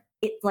anymore,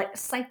 it like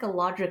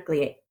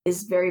psychologically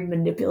is very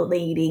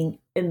manipulating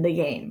in the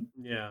game.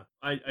 Yeah,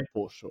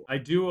 For sure. I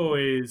do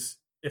always,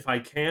 if I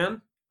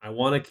can, I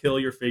want to kill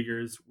your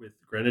figures with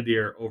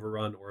Grenadier,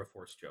 Overrun, or a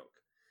Force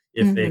Choke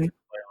if they Mhm. can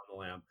play on the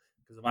lamb.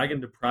 Because if I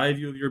can deprive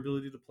you of your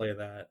ability to play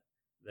that,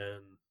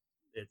 then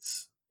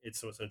it's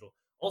so essential.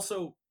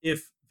 Also,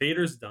 if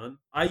Vader's done,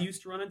 I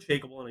used to run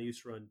Unshakable and I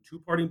used to run 2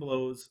 Parting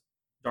Blows,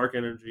 Dark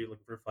Energy,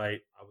 looking for a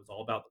fight. I was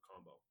all about the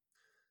combo.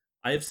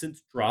 I have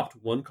since dropped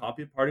 1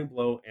 copy of Parting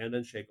Blow and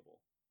Unshakable.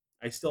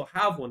 I still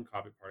have 1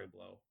 copy of Parting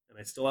Blow, and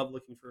I still have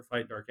Looking for a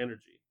Fight, Dark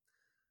Energy.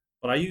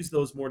 But I use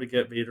those more to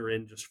get Vader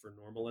in just for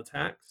normal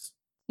attacks.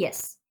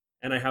 Yes.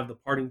 And I have the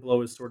Parting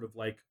Blow as sort of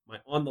like my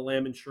on the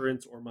lamb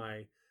insurance, or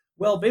my,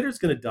 well, Vader's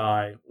going to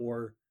die,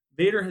 or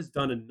Vader has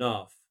done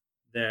enough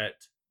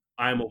that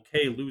I'm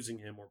okay losing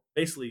him, or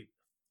basically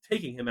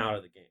taking him out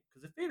of the game.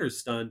 Because if Vader's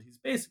stunned, he's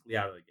basically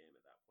out of the game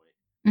at that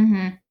point.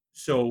 Mm-hmm.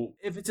 So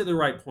if it's at the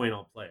right point,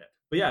 I'll play it.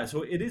 But yeah,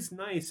 so it is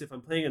nice if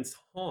I'm playing against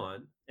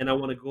Han and I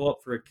want to go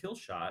up for a kill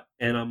shot,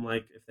 and I'm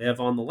like, if they have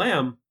on the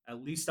lamb,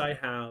 at least I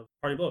have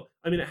Parting Blow.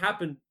 I mean, it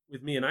happened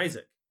with me and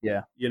Isaac.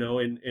 Yeah. You know,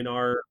 in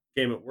our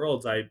game at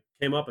Worlds, I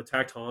came up,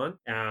 attacked Han,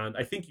 and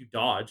I think you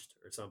dodged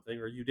or something,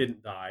 or you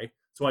didn't die.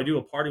 So I do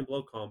a Parting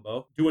Blow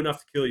combo, do enough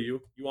to kill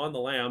you, you on the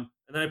lamb,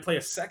 and then I play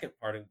a second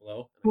Parting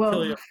Blow, and I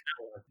kill you on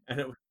that one. And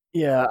it was,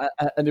 Yeah,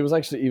 and it was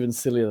actually even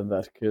sillier than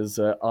that because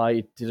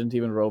I didn't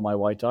even roll my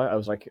white die. I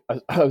was like,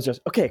 I was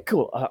just, okay,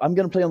 cool, I'm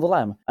going to play on the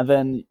lamb. And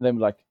then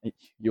like,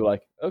 you were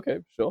like, okay,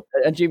 sure.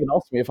 And you even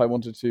asked me if I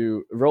wanted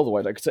to roll the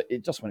white die because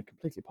it just went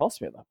completely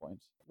past me at that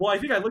point. well, I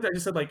think I looked at it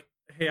and said, like,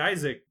 hey,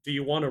 Isaac, do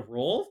you want to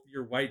roll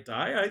your white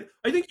die?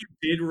 I think you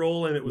did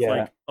roll, and it was Yeah.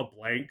 like a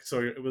blank.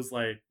 So it was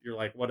like, you're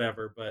like,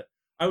 whatever. But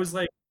I was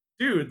like,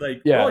 dude,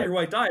 like, Yeah. roll your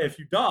white die. If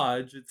you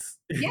dodge, it's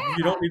Yeah.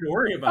 you don't need to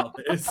worry about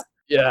this.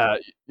 Yeah,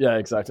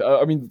 exactly.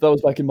 I mean, that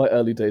was back in my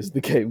early days of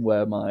the game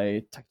where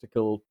my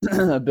tactical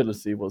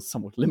ability was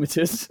somewhat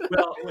limited.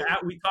 Well,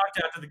 we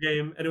talked after the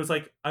game, and it was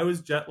like I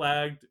was jet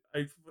lagged.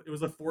 It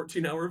was a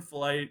 14-hour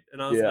flight,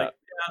 and I was Yeah. like,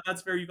 yeah,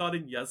 that's fair. You got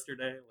in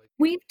yesterday. Like,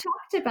 We've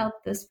talked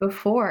about this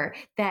before,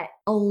 that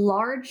a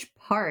large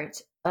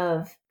part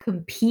of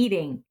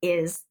competing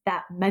is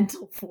that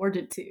mental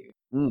fortitude.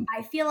 Mm.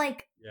 I feel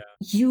like yeah,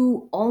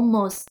 you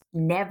almost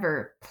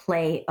never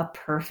play a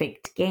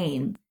perfect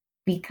game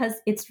because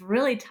it's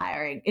really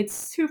tiring. It's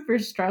super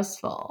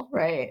stressful,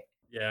 right?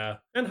 yeah.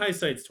 And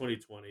hindsight's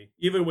 2020.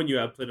 Even when you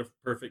have played a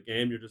perfect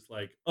game, you're just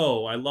like,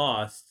 oh, I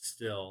lost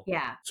still.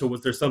 Yeah. So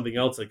was there something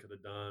else I could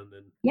have done?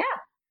 And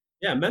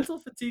yeah, mental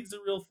fatigue's a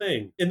real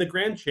thing. In the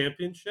Grand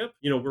Championship,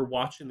 you know, we're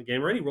watching the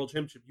game, or any World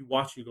Championship, you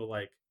watch and you go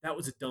like, that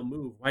was a dumb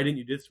move. Why didn't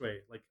you do this way?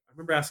 Like, I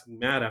remember asking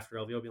Matt after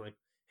LVO, being like,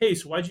 hey,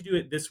 so why'd you do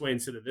it this way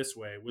instead of this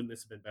way? Wouldn't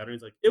this have been better?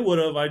 He's like, it would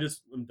have.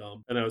 I'm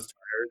dumb. And I was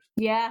tired.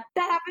 Yeah,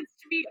 that happens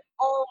to me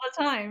all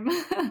the time.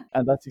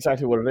 And that's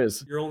exactly what it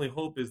is. Your only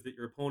hope is that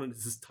your opponent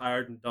is as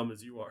tired and dumb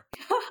as you are.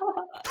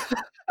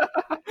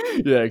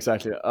 Yeah,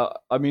 exactly.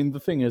 I mean, the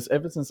thing is,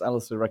 ever since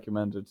Alistair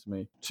recommended to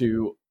me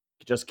to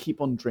just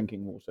keep on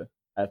drinking water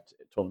at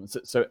tournaments,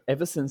 so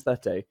ever since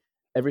that day,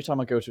 every time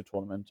I go to a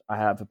tournament, I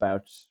have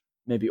about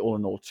maybe all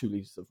in all 2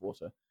 liters of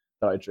water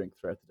that I drink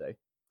throughout the day.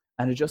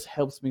 And it just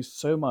helps me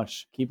so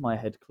much keep my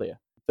head clear.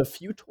 The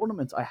few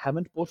tournaments I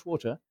haven't bought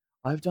water,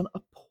 I've done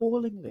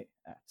appallingly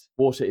at.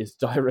 Water is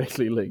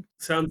directly linked.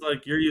 Sounds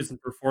like you're using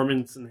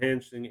performance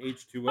enhancing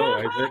H2O,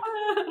 Isaac.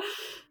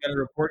 Gotta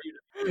report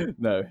you.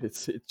 No,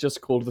 it's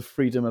just called the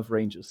freedom of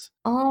Rangers.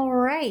 All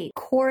right,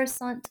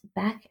 Coruscant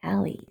back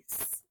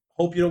alleys.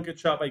 Hope you don't get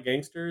shot by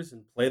gangsters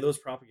and play those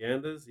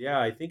propagandas. Yeah,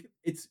 I think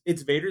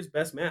it's Vader's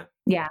best map.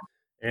 Yeah.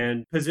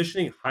 And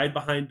positioning, hide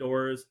behind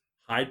doors,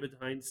 hide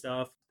behind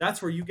stuff.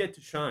 That's where you get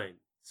to shine.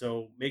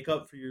 So make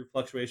up for your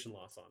fluctuation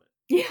loss on it.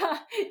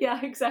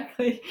 Yeah,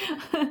 exactly.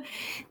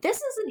 This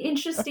is an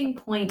interesting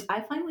point.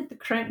 I find with the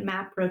current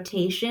map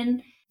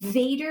rotation,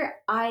 Vader,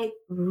 I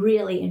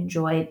really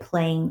enjoy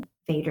playing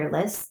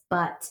Vaderless,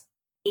 but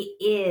it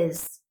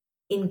is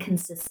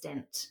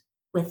inconsistent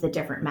with the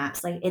different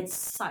maps. Like, it's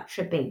such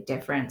a big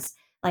difference.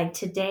 Like,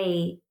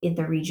 today in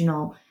the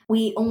regional,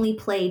 we only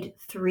played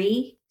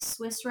 3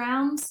 Swiss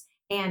rounds,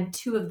 and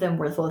 2 of them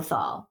were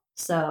Lothal.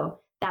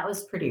 So that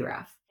was pretty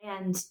rough.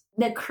 And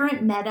the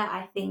current meta,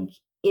 I think,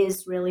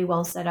 is really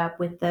well set up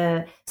with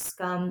the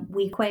Scum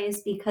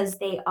weakways because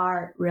they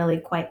are really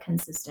quite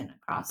consistent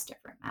across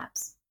different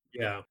maps.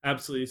 Yeah,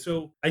 absolutely.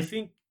 So I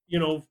think,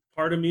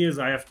 part of me is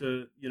I have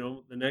to,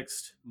 the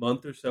next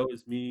month or so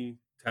is me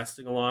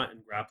testing a lot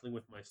and grappling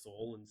with my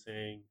soul and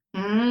saying,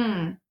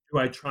 do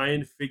I try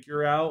and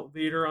figure out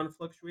Vader on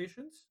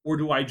fluctuations, or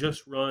do I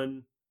just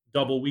run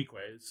double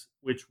weakways,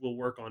 which will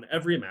work on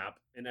every map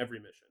and every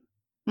mission?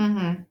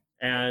 Mm-hmm.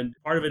 And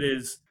part of it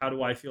is, how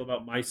do I feel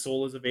about my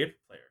soul as a Vader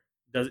player?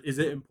 Is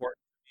it important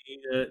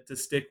to me to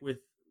stick with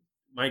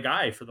my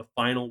guy for the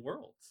final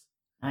worlds?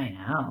 I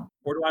know.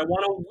 Or do I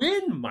want to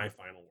win my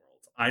final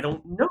worlds? I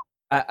don't know.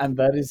 And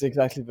that is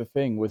exactly the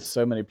thing with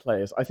so many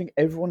players. I think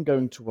everyone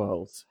going to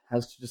Worlds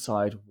has to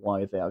decide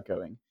why they are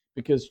going.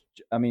 Because,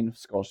 I mean,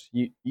 Scott,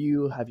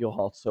 you have your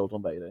heart sold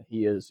on Vader.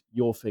 He is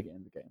your figure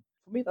in the game.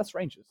 For me, that's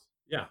Rangers.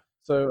 Yeah.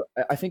 So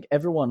I think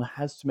everyone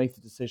has to make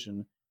the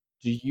decision.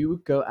 Do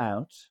you go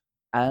out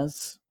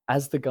as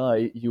the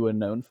guy you are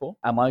known for?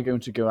 Am I going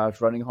to go out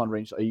running Han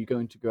Rangers? Are you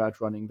going to go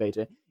out running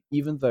Vader?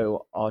 Even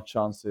though our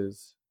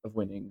chances of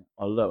winning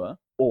are lower,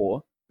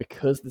 or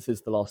because this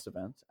is the last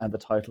event and the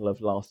title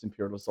of last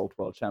Imperial Assault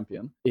World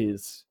Champion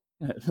is,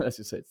 as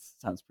you say, it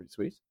sounds pretty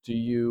sweet. Do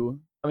you?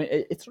 I mean,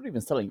 it's not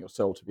even selling your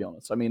soul, to be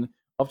honest. I mean,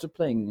 after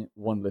playing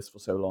one list for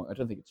so long, I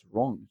don't think it's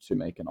wrong to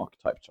make an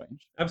archetype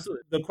change.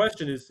 Absolutely. The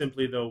question is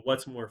simply, though,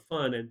 what's more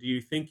fun, and do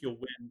you think you'll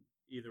win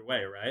either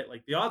way, right?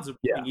 Like, the odds of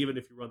winning, even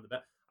if you run the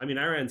bet. I mean,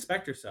 I ran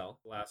Spectre Cell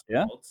the last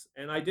Worlds,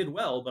 and I did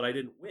well, but I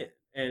didn't win.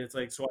 And it's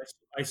like, so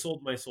I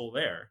sold my soul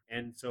there,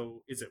 and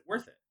so is it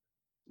worth it?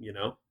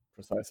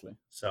 Precisely.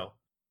 So,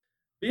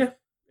 but yeah,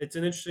 it's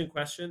an interesting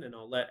question, and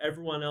I'll let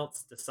everyone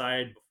else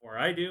decide before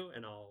I do,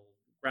 and I'll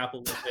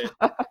grapple with it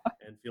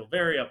and feel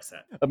very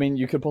upset. I mean,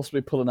 you could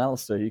possibly pull an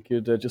Alistair. You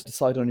could just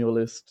decide on your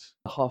list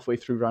halfway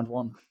through round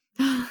one.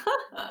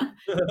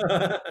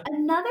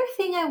 Another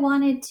thing I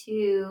wanted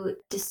to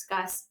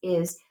discuss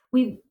is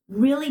we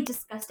really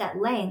discussed at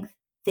length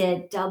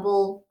the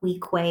double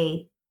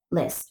weakway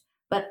list,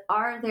 but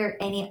are there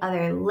any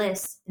other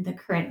lists in the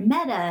current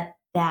meta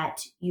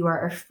that you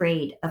are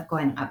afraid of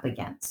going up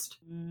against?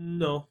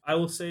 No, I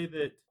will say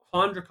that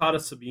Han Drakata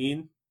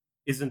Sabine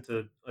isn't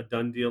a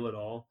done deal at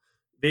all.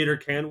 Vader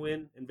can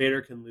win and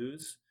Vader can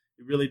lose.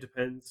 It really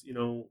depends.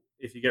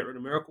 If you get rid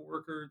of Miracle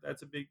Worker,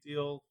 that's a big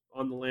deal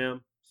on the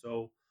Lamb.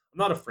 So I'm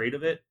not afraid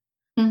of it.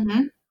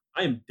 Mm-hmm.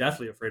 I am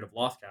definitely afraid of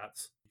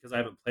Lothcats because I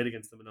haven't played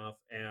against them enough.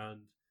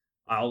 And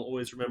I'll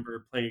always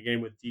remember playing a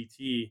game with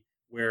DT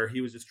where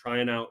he was just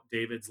trying out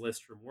David's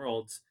list from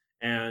Worlds,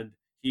 and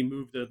he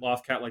moved the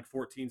Lothcat like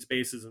 14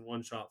 spaces and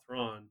one-shot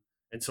Thrawn.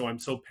 And so I'm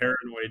so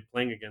paranoid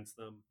playing against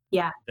them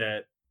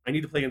that I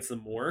need to play against them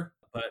more,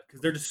 but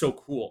because they're just so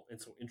cool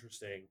and so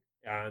interesting.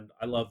 And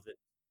I love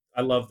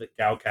that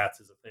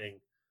Gaucats is a thing.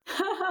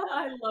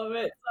 I love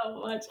it so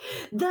much.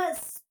 The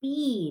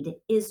speed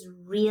is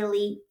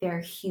really their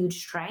huge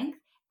strength,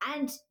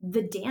 and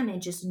the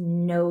damage is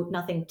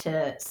nothing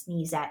to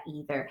sneeze at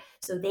either.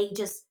 So they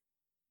just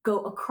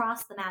go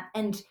across the map.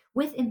 And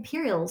with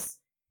Imperials,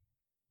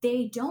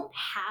 they don't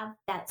have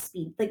that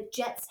speed. Like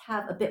Jets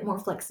have a bit more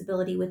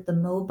flexibility with the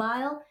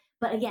mobile,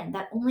 but again,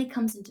 that only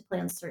comes into play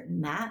on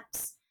certain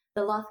maps.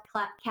 The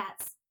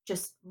Lothcats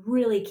just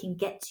really can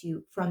get to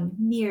you from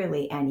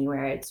nearly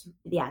anywhere.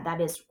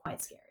 That is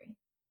quite scary.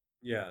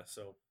 Yeah,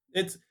 so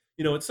it's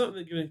it's something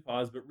that gives me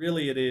pause, but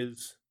really it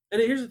is.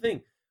 And here's the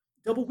thing: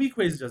 double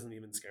weakways doesn't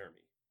even scare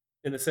me,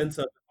 in the sense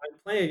of I'm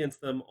playing against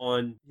them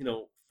on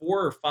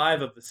 4 or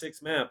 5 of the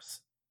 6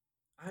 maps.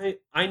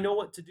 I know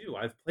what to do.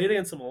 I've played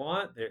against them a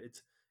lot.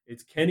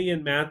 It's Kenny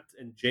and Matt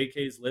and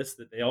JK's list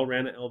that they all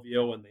ran at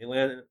LVO and they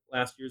ran at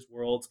last year's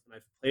Worlds, and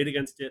I've played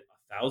against it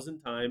 1,000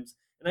 times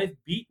and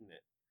I've beaten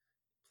it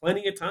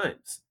plenty of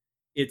times.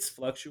 It's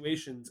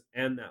fluctuations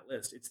and that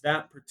list. It's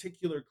that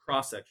particular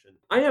cross section.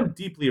 I am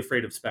deeply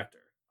afraid of Spectre.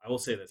 I will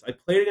say this. I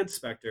played against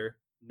Spectre,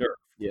 nerfed.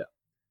 Yeah.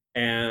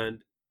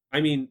 And I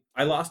mean,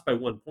 I lost by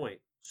 1 point.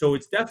 So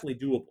it's definitely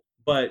doable.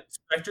 But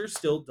Spectre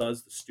still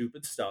does the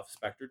stupid stuff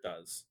Spectre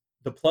does.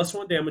 The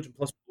 +1 damage and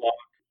 +1 block,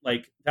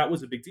 like, that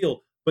was a big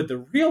deal. But the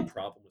real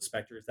problem with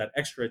Spectre is that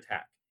extra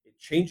attack. It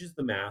changes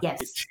the math. Yes.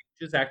 It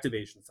changes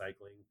activation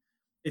cycling.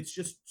 It's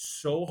just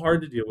so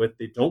hard to deal with.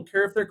 They don't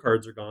care if their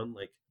cards are gone.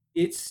 Like,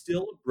 it's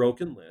still a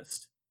broken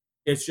list.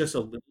 It's just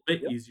a little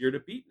bit easier to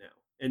beat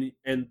now.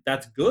 And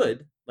that's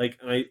good. Like,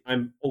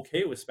 I'm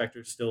okay with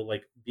Spectre still,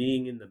 like,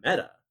 being in the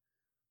meta.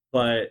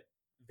 But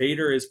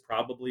Vader is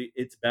probably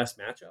its best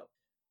matchup.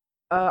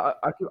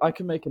 I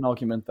can make an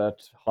argument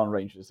that Han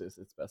Rangers is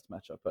its best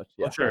matchup, but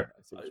yeah, sure.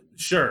 I see what you mean.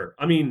 Sure.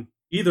 I mean,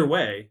 either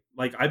way,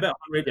 like, I bet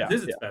Han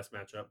Rangers is its best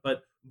matchup,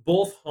 but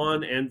both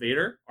Han and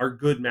Vader are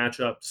good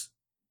matchups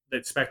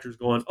that Spectre's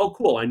going, oh,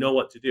 cool, I know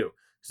what to do.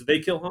 So they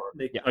kill Han,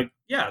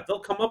 they'll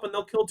come up and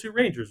they'll kill 2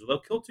 Rangers, or they'll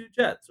kill 2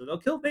 Jets, or they'll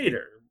kill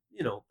Vader.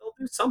 They'll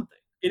do something.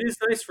 It is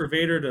nice for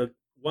Vader to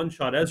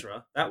one-shot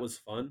Ezra. That was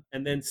fun.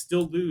 And then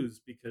still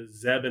lose because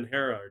Zeb and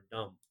Hera are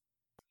dumb.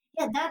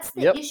 Yeah, that's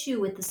the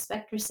issue with the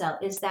Spectre Cell,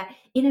 is that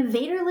in a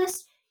Vader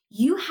list,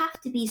 you have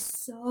to be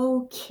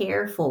so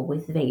careful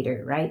with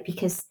Vader, right?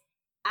 Because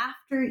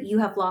after you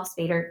have lost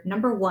Vader,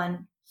 number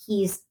one,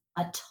 he's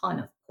a ton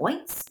of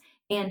points.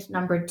 And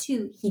number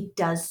two, he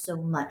does so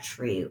much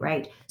for you,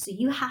 right? So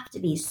you have to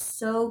be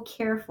so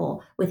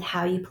careful with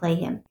how you play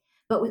him.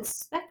 But with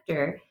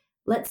Spectre,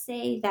 let's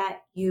say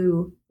that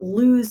you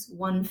lose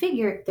one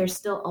figure, there's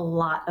still a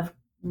lot of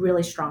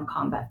really strong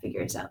combat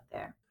figures out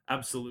there.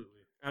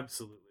 Absolutely.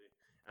 Absolutely.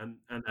 And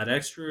that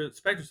extra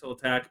Spectre Cell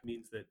attack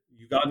means that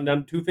you gotten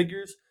down to 2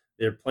 figures,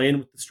 they're playing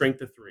with the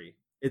strength of 3.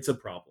 It's a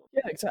problem.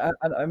 Yeah, exactly.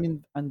 I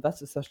mean, and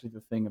that's essentially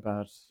the thing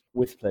about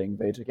with playing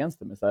Vader against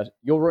them is that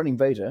you're running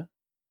Vader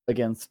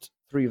against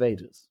 3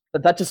 Vaders.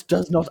 But that just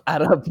does not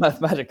add up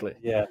mathematically.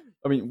 Yeah.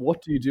 I mean,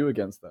 what do you do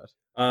against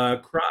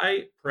that?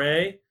 Cry,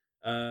 pray,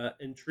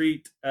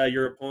 entreat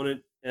your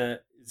opponent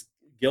is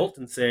guilt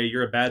and say,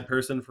 you're a bad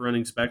person for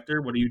running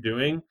Spectre. What are you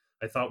doing?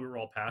 I thought we were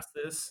all past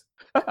this.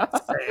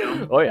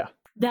 Sam. Oh, yeah.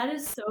 That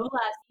is so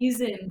last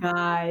season,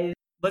 guys.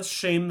 Let's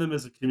shame them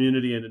as a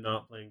community into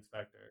not playing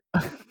Spectre.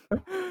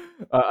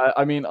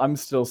 I mean, I'm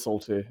still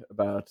salty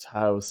about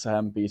how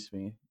Sam beat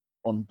me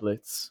on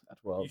Blitz at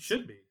Worlds. You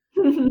should be.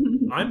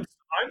 I'm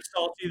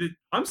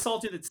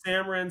salty that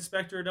Sam ran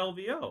Spectre at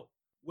LVO.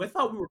 We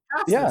thought we were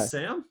past this,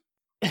 Sam.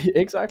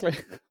 Exactly.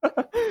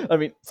 I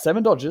mean,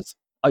 7 dodges.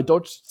 I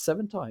dodged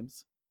 7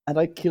 times, and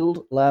I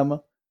killed Lamb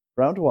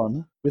round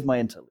 1 with my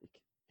intel leak.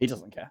 He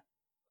doesn't care.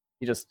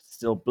 He just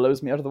still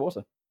blows me out of the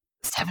water.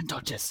 7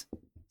 dodges.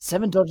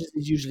 7 dodges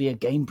is usually a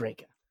game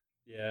breaker.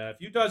 Yeah, if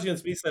you dodge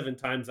against me 7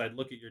 times, I'd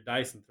look at your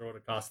dice and throw it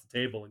across the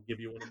table and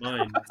give you one of mine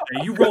and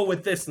say, you roll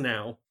with this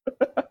now.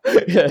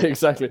 Yeah,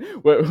 exactly.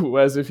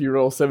 Whereas if you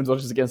roll 7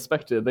 dodges against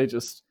Spectre, they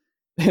just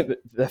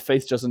their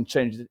face doesn't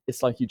change.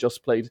 It's like you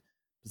just played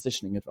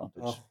positioning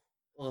advantage.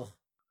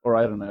 Or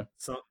I don't know.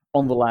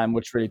 On the Lamb,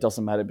 which really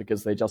doesn't matter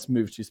because they just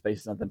move 2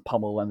 spaces and then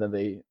pummel, and then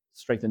they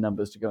strengthen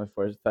numbers to go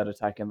for a third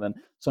attack, and then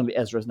suddenly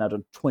Ezra's now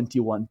done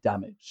 21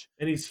 damage.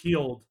 And he's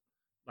healed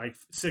like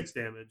 6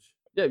 damage.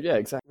 Yeah,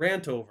 exactly.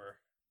 Rant over.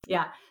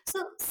 Yeah.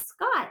 So,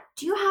 Scott,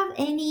 do you have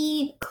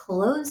any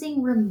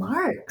closing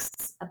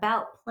remarks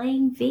about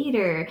playing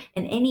Vader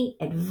and any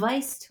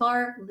advice to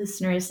our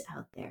listeners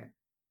out there?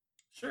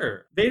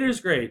 Sure. Vader's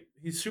great.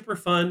 He's super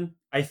fun.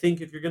 I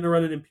think if you're going to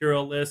run an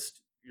Imperial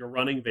list, you're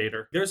running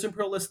Vader. There's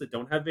Imperial lists that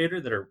don't have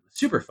Vader that are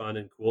super fun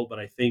and cool, but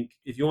I think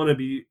if you want to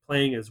be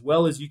playing as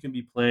well as you can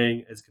be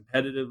playing, as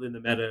competitive in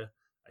the meta,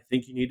 I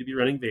think you need to be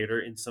running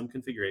Vader in some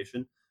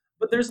configuration.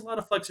 But there's a lot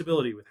of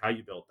flexibility with how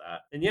you build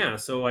that. And yeah,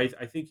 so I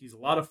think he's a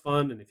lot of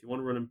fun. And if you want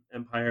to run an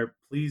Empire,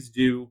 please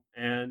do.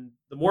 And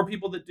the more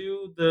people that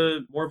do,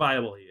 the more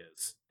viable he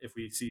is. If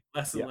we see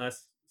less and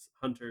less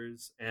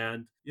hunters,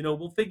 and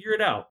we'll figure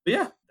it out. But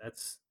yeah,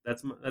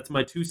 that's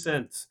my 2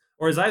 cents.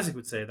 Or as Isaac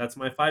would say, that's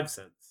my 5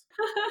 cents.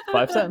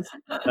 5 cents.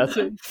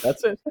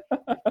 That's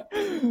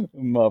it.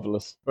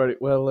 Marvelous. Right.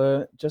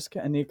 Well,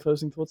 Jessica, any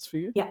closing thoughts for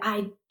you? Yeah,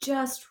 I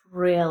just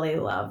really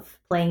love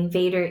playing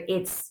Vader.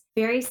 It's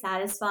very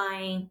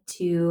satisfying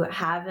to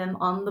have him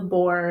on the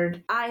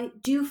board. I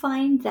do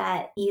find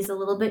that he's a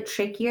little bit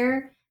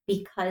trickier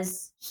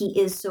because he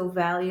is so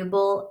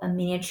valuable, a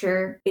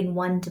miniature in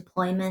one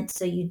deployment.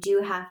 So you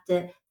do have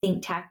to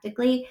think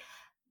tactically.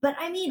 But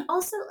I mean,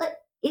 also,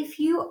 if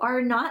you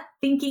are not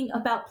thinking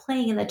about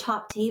playing in the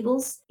top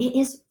tables, it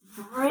is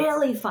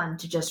really fun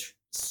to just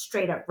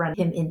straight up run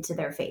him into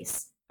their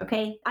face.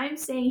 Okay, I'm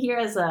saying here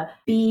as a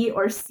B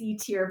or C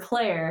tier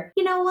player,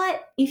 you know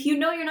what? If you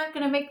know you're not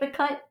going to make the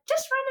cut,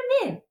 just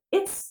run him in.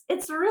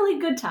 It's a really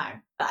good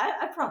time.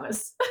 I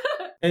promise.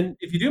 And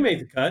if you do make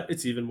the cut,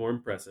 it's even more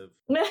impressive.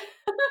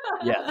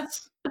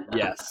 Yes,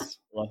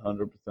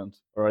 100%. All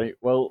right.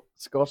 Well,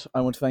 Scott,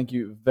 I want to thank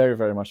you very,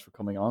 very much for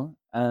coming on,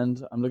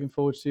 and I'm looking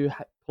forward to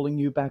pulling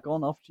you back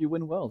on after you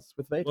win Worlds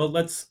with Vader. Well,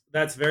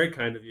 that's very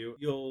kind of you.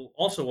 You'll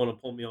also want to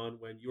pull me on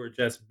when you or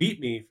Jess beat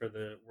me for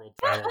the world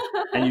title,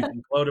 and you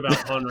can gloat about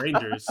Han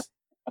Rangers.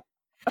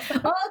 Oh,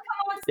 come on,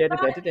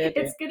 Scott.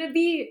 It's gonna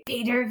be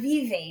Vader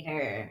v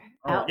Vader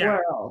at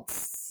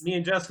Worlds. Me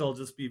and Jessica will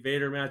just be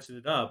Vader matching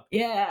it up.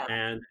 Yeah,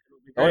 and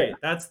it'll be great.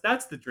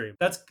 That's the dream.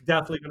 That's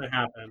definitely gonna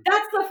happen.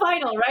 That's the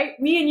final, right?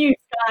 Me and you,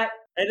 Scott.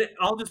 And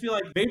I'll just be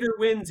like, Vader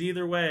wins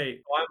either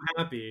way. So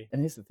I'm happy. And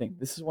here's the thing.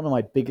 This is one of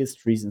my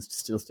biggest reasons to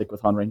still stick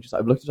with Han Rangers.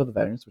 I've looked at other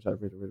variants, which I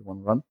really, really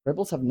want to run.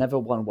 Rebels have never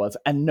won Worlds.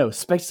 And no,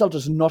 Spectre Cell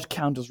does not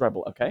count as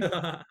Rebel, okay?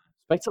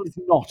 Spectre Cell is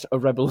not a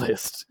Rebel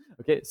list.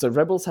 Okay, so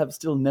Rebels have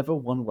still never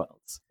won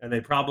Worlds. And they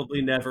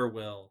probably never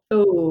will.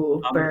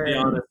 Oh, I'm gonna be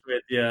honest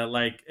with you.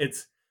 Like,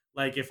 it's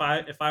like if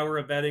I were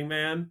a betting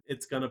man,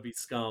 it's gonna be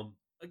Scum.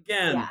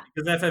 Again,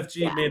 because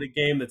FFG made a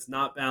game that's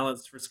not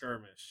balanced for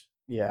skirmish.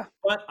 Yeah.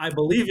 But I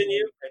believe in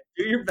you and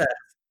do your best.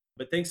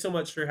 But thanks so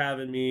much for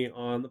having me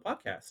on the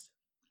podcast.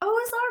 Oh, it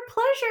was our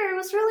pleasure. It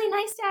was really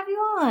nice to have you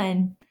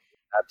on.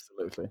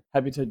 Absolutely.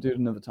 Happy to do it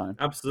another time.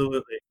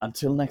 Absolutely.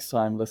 Until next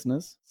time,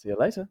 listeners. See you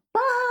later.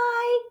 Bye.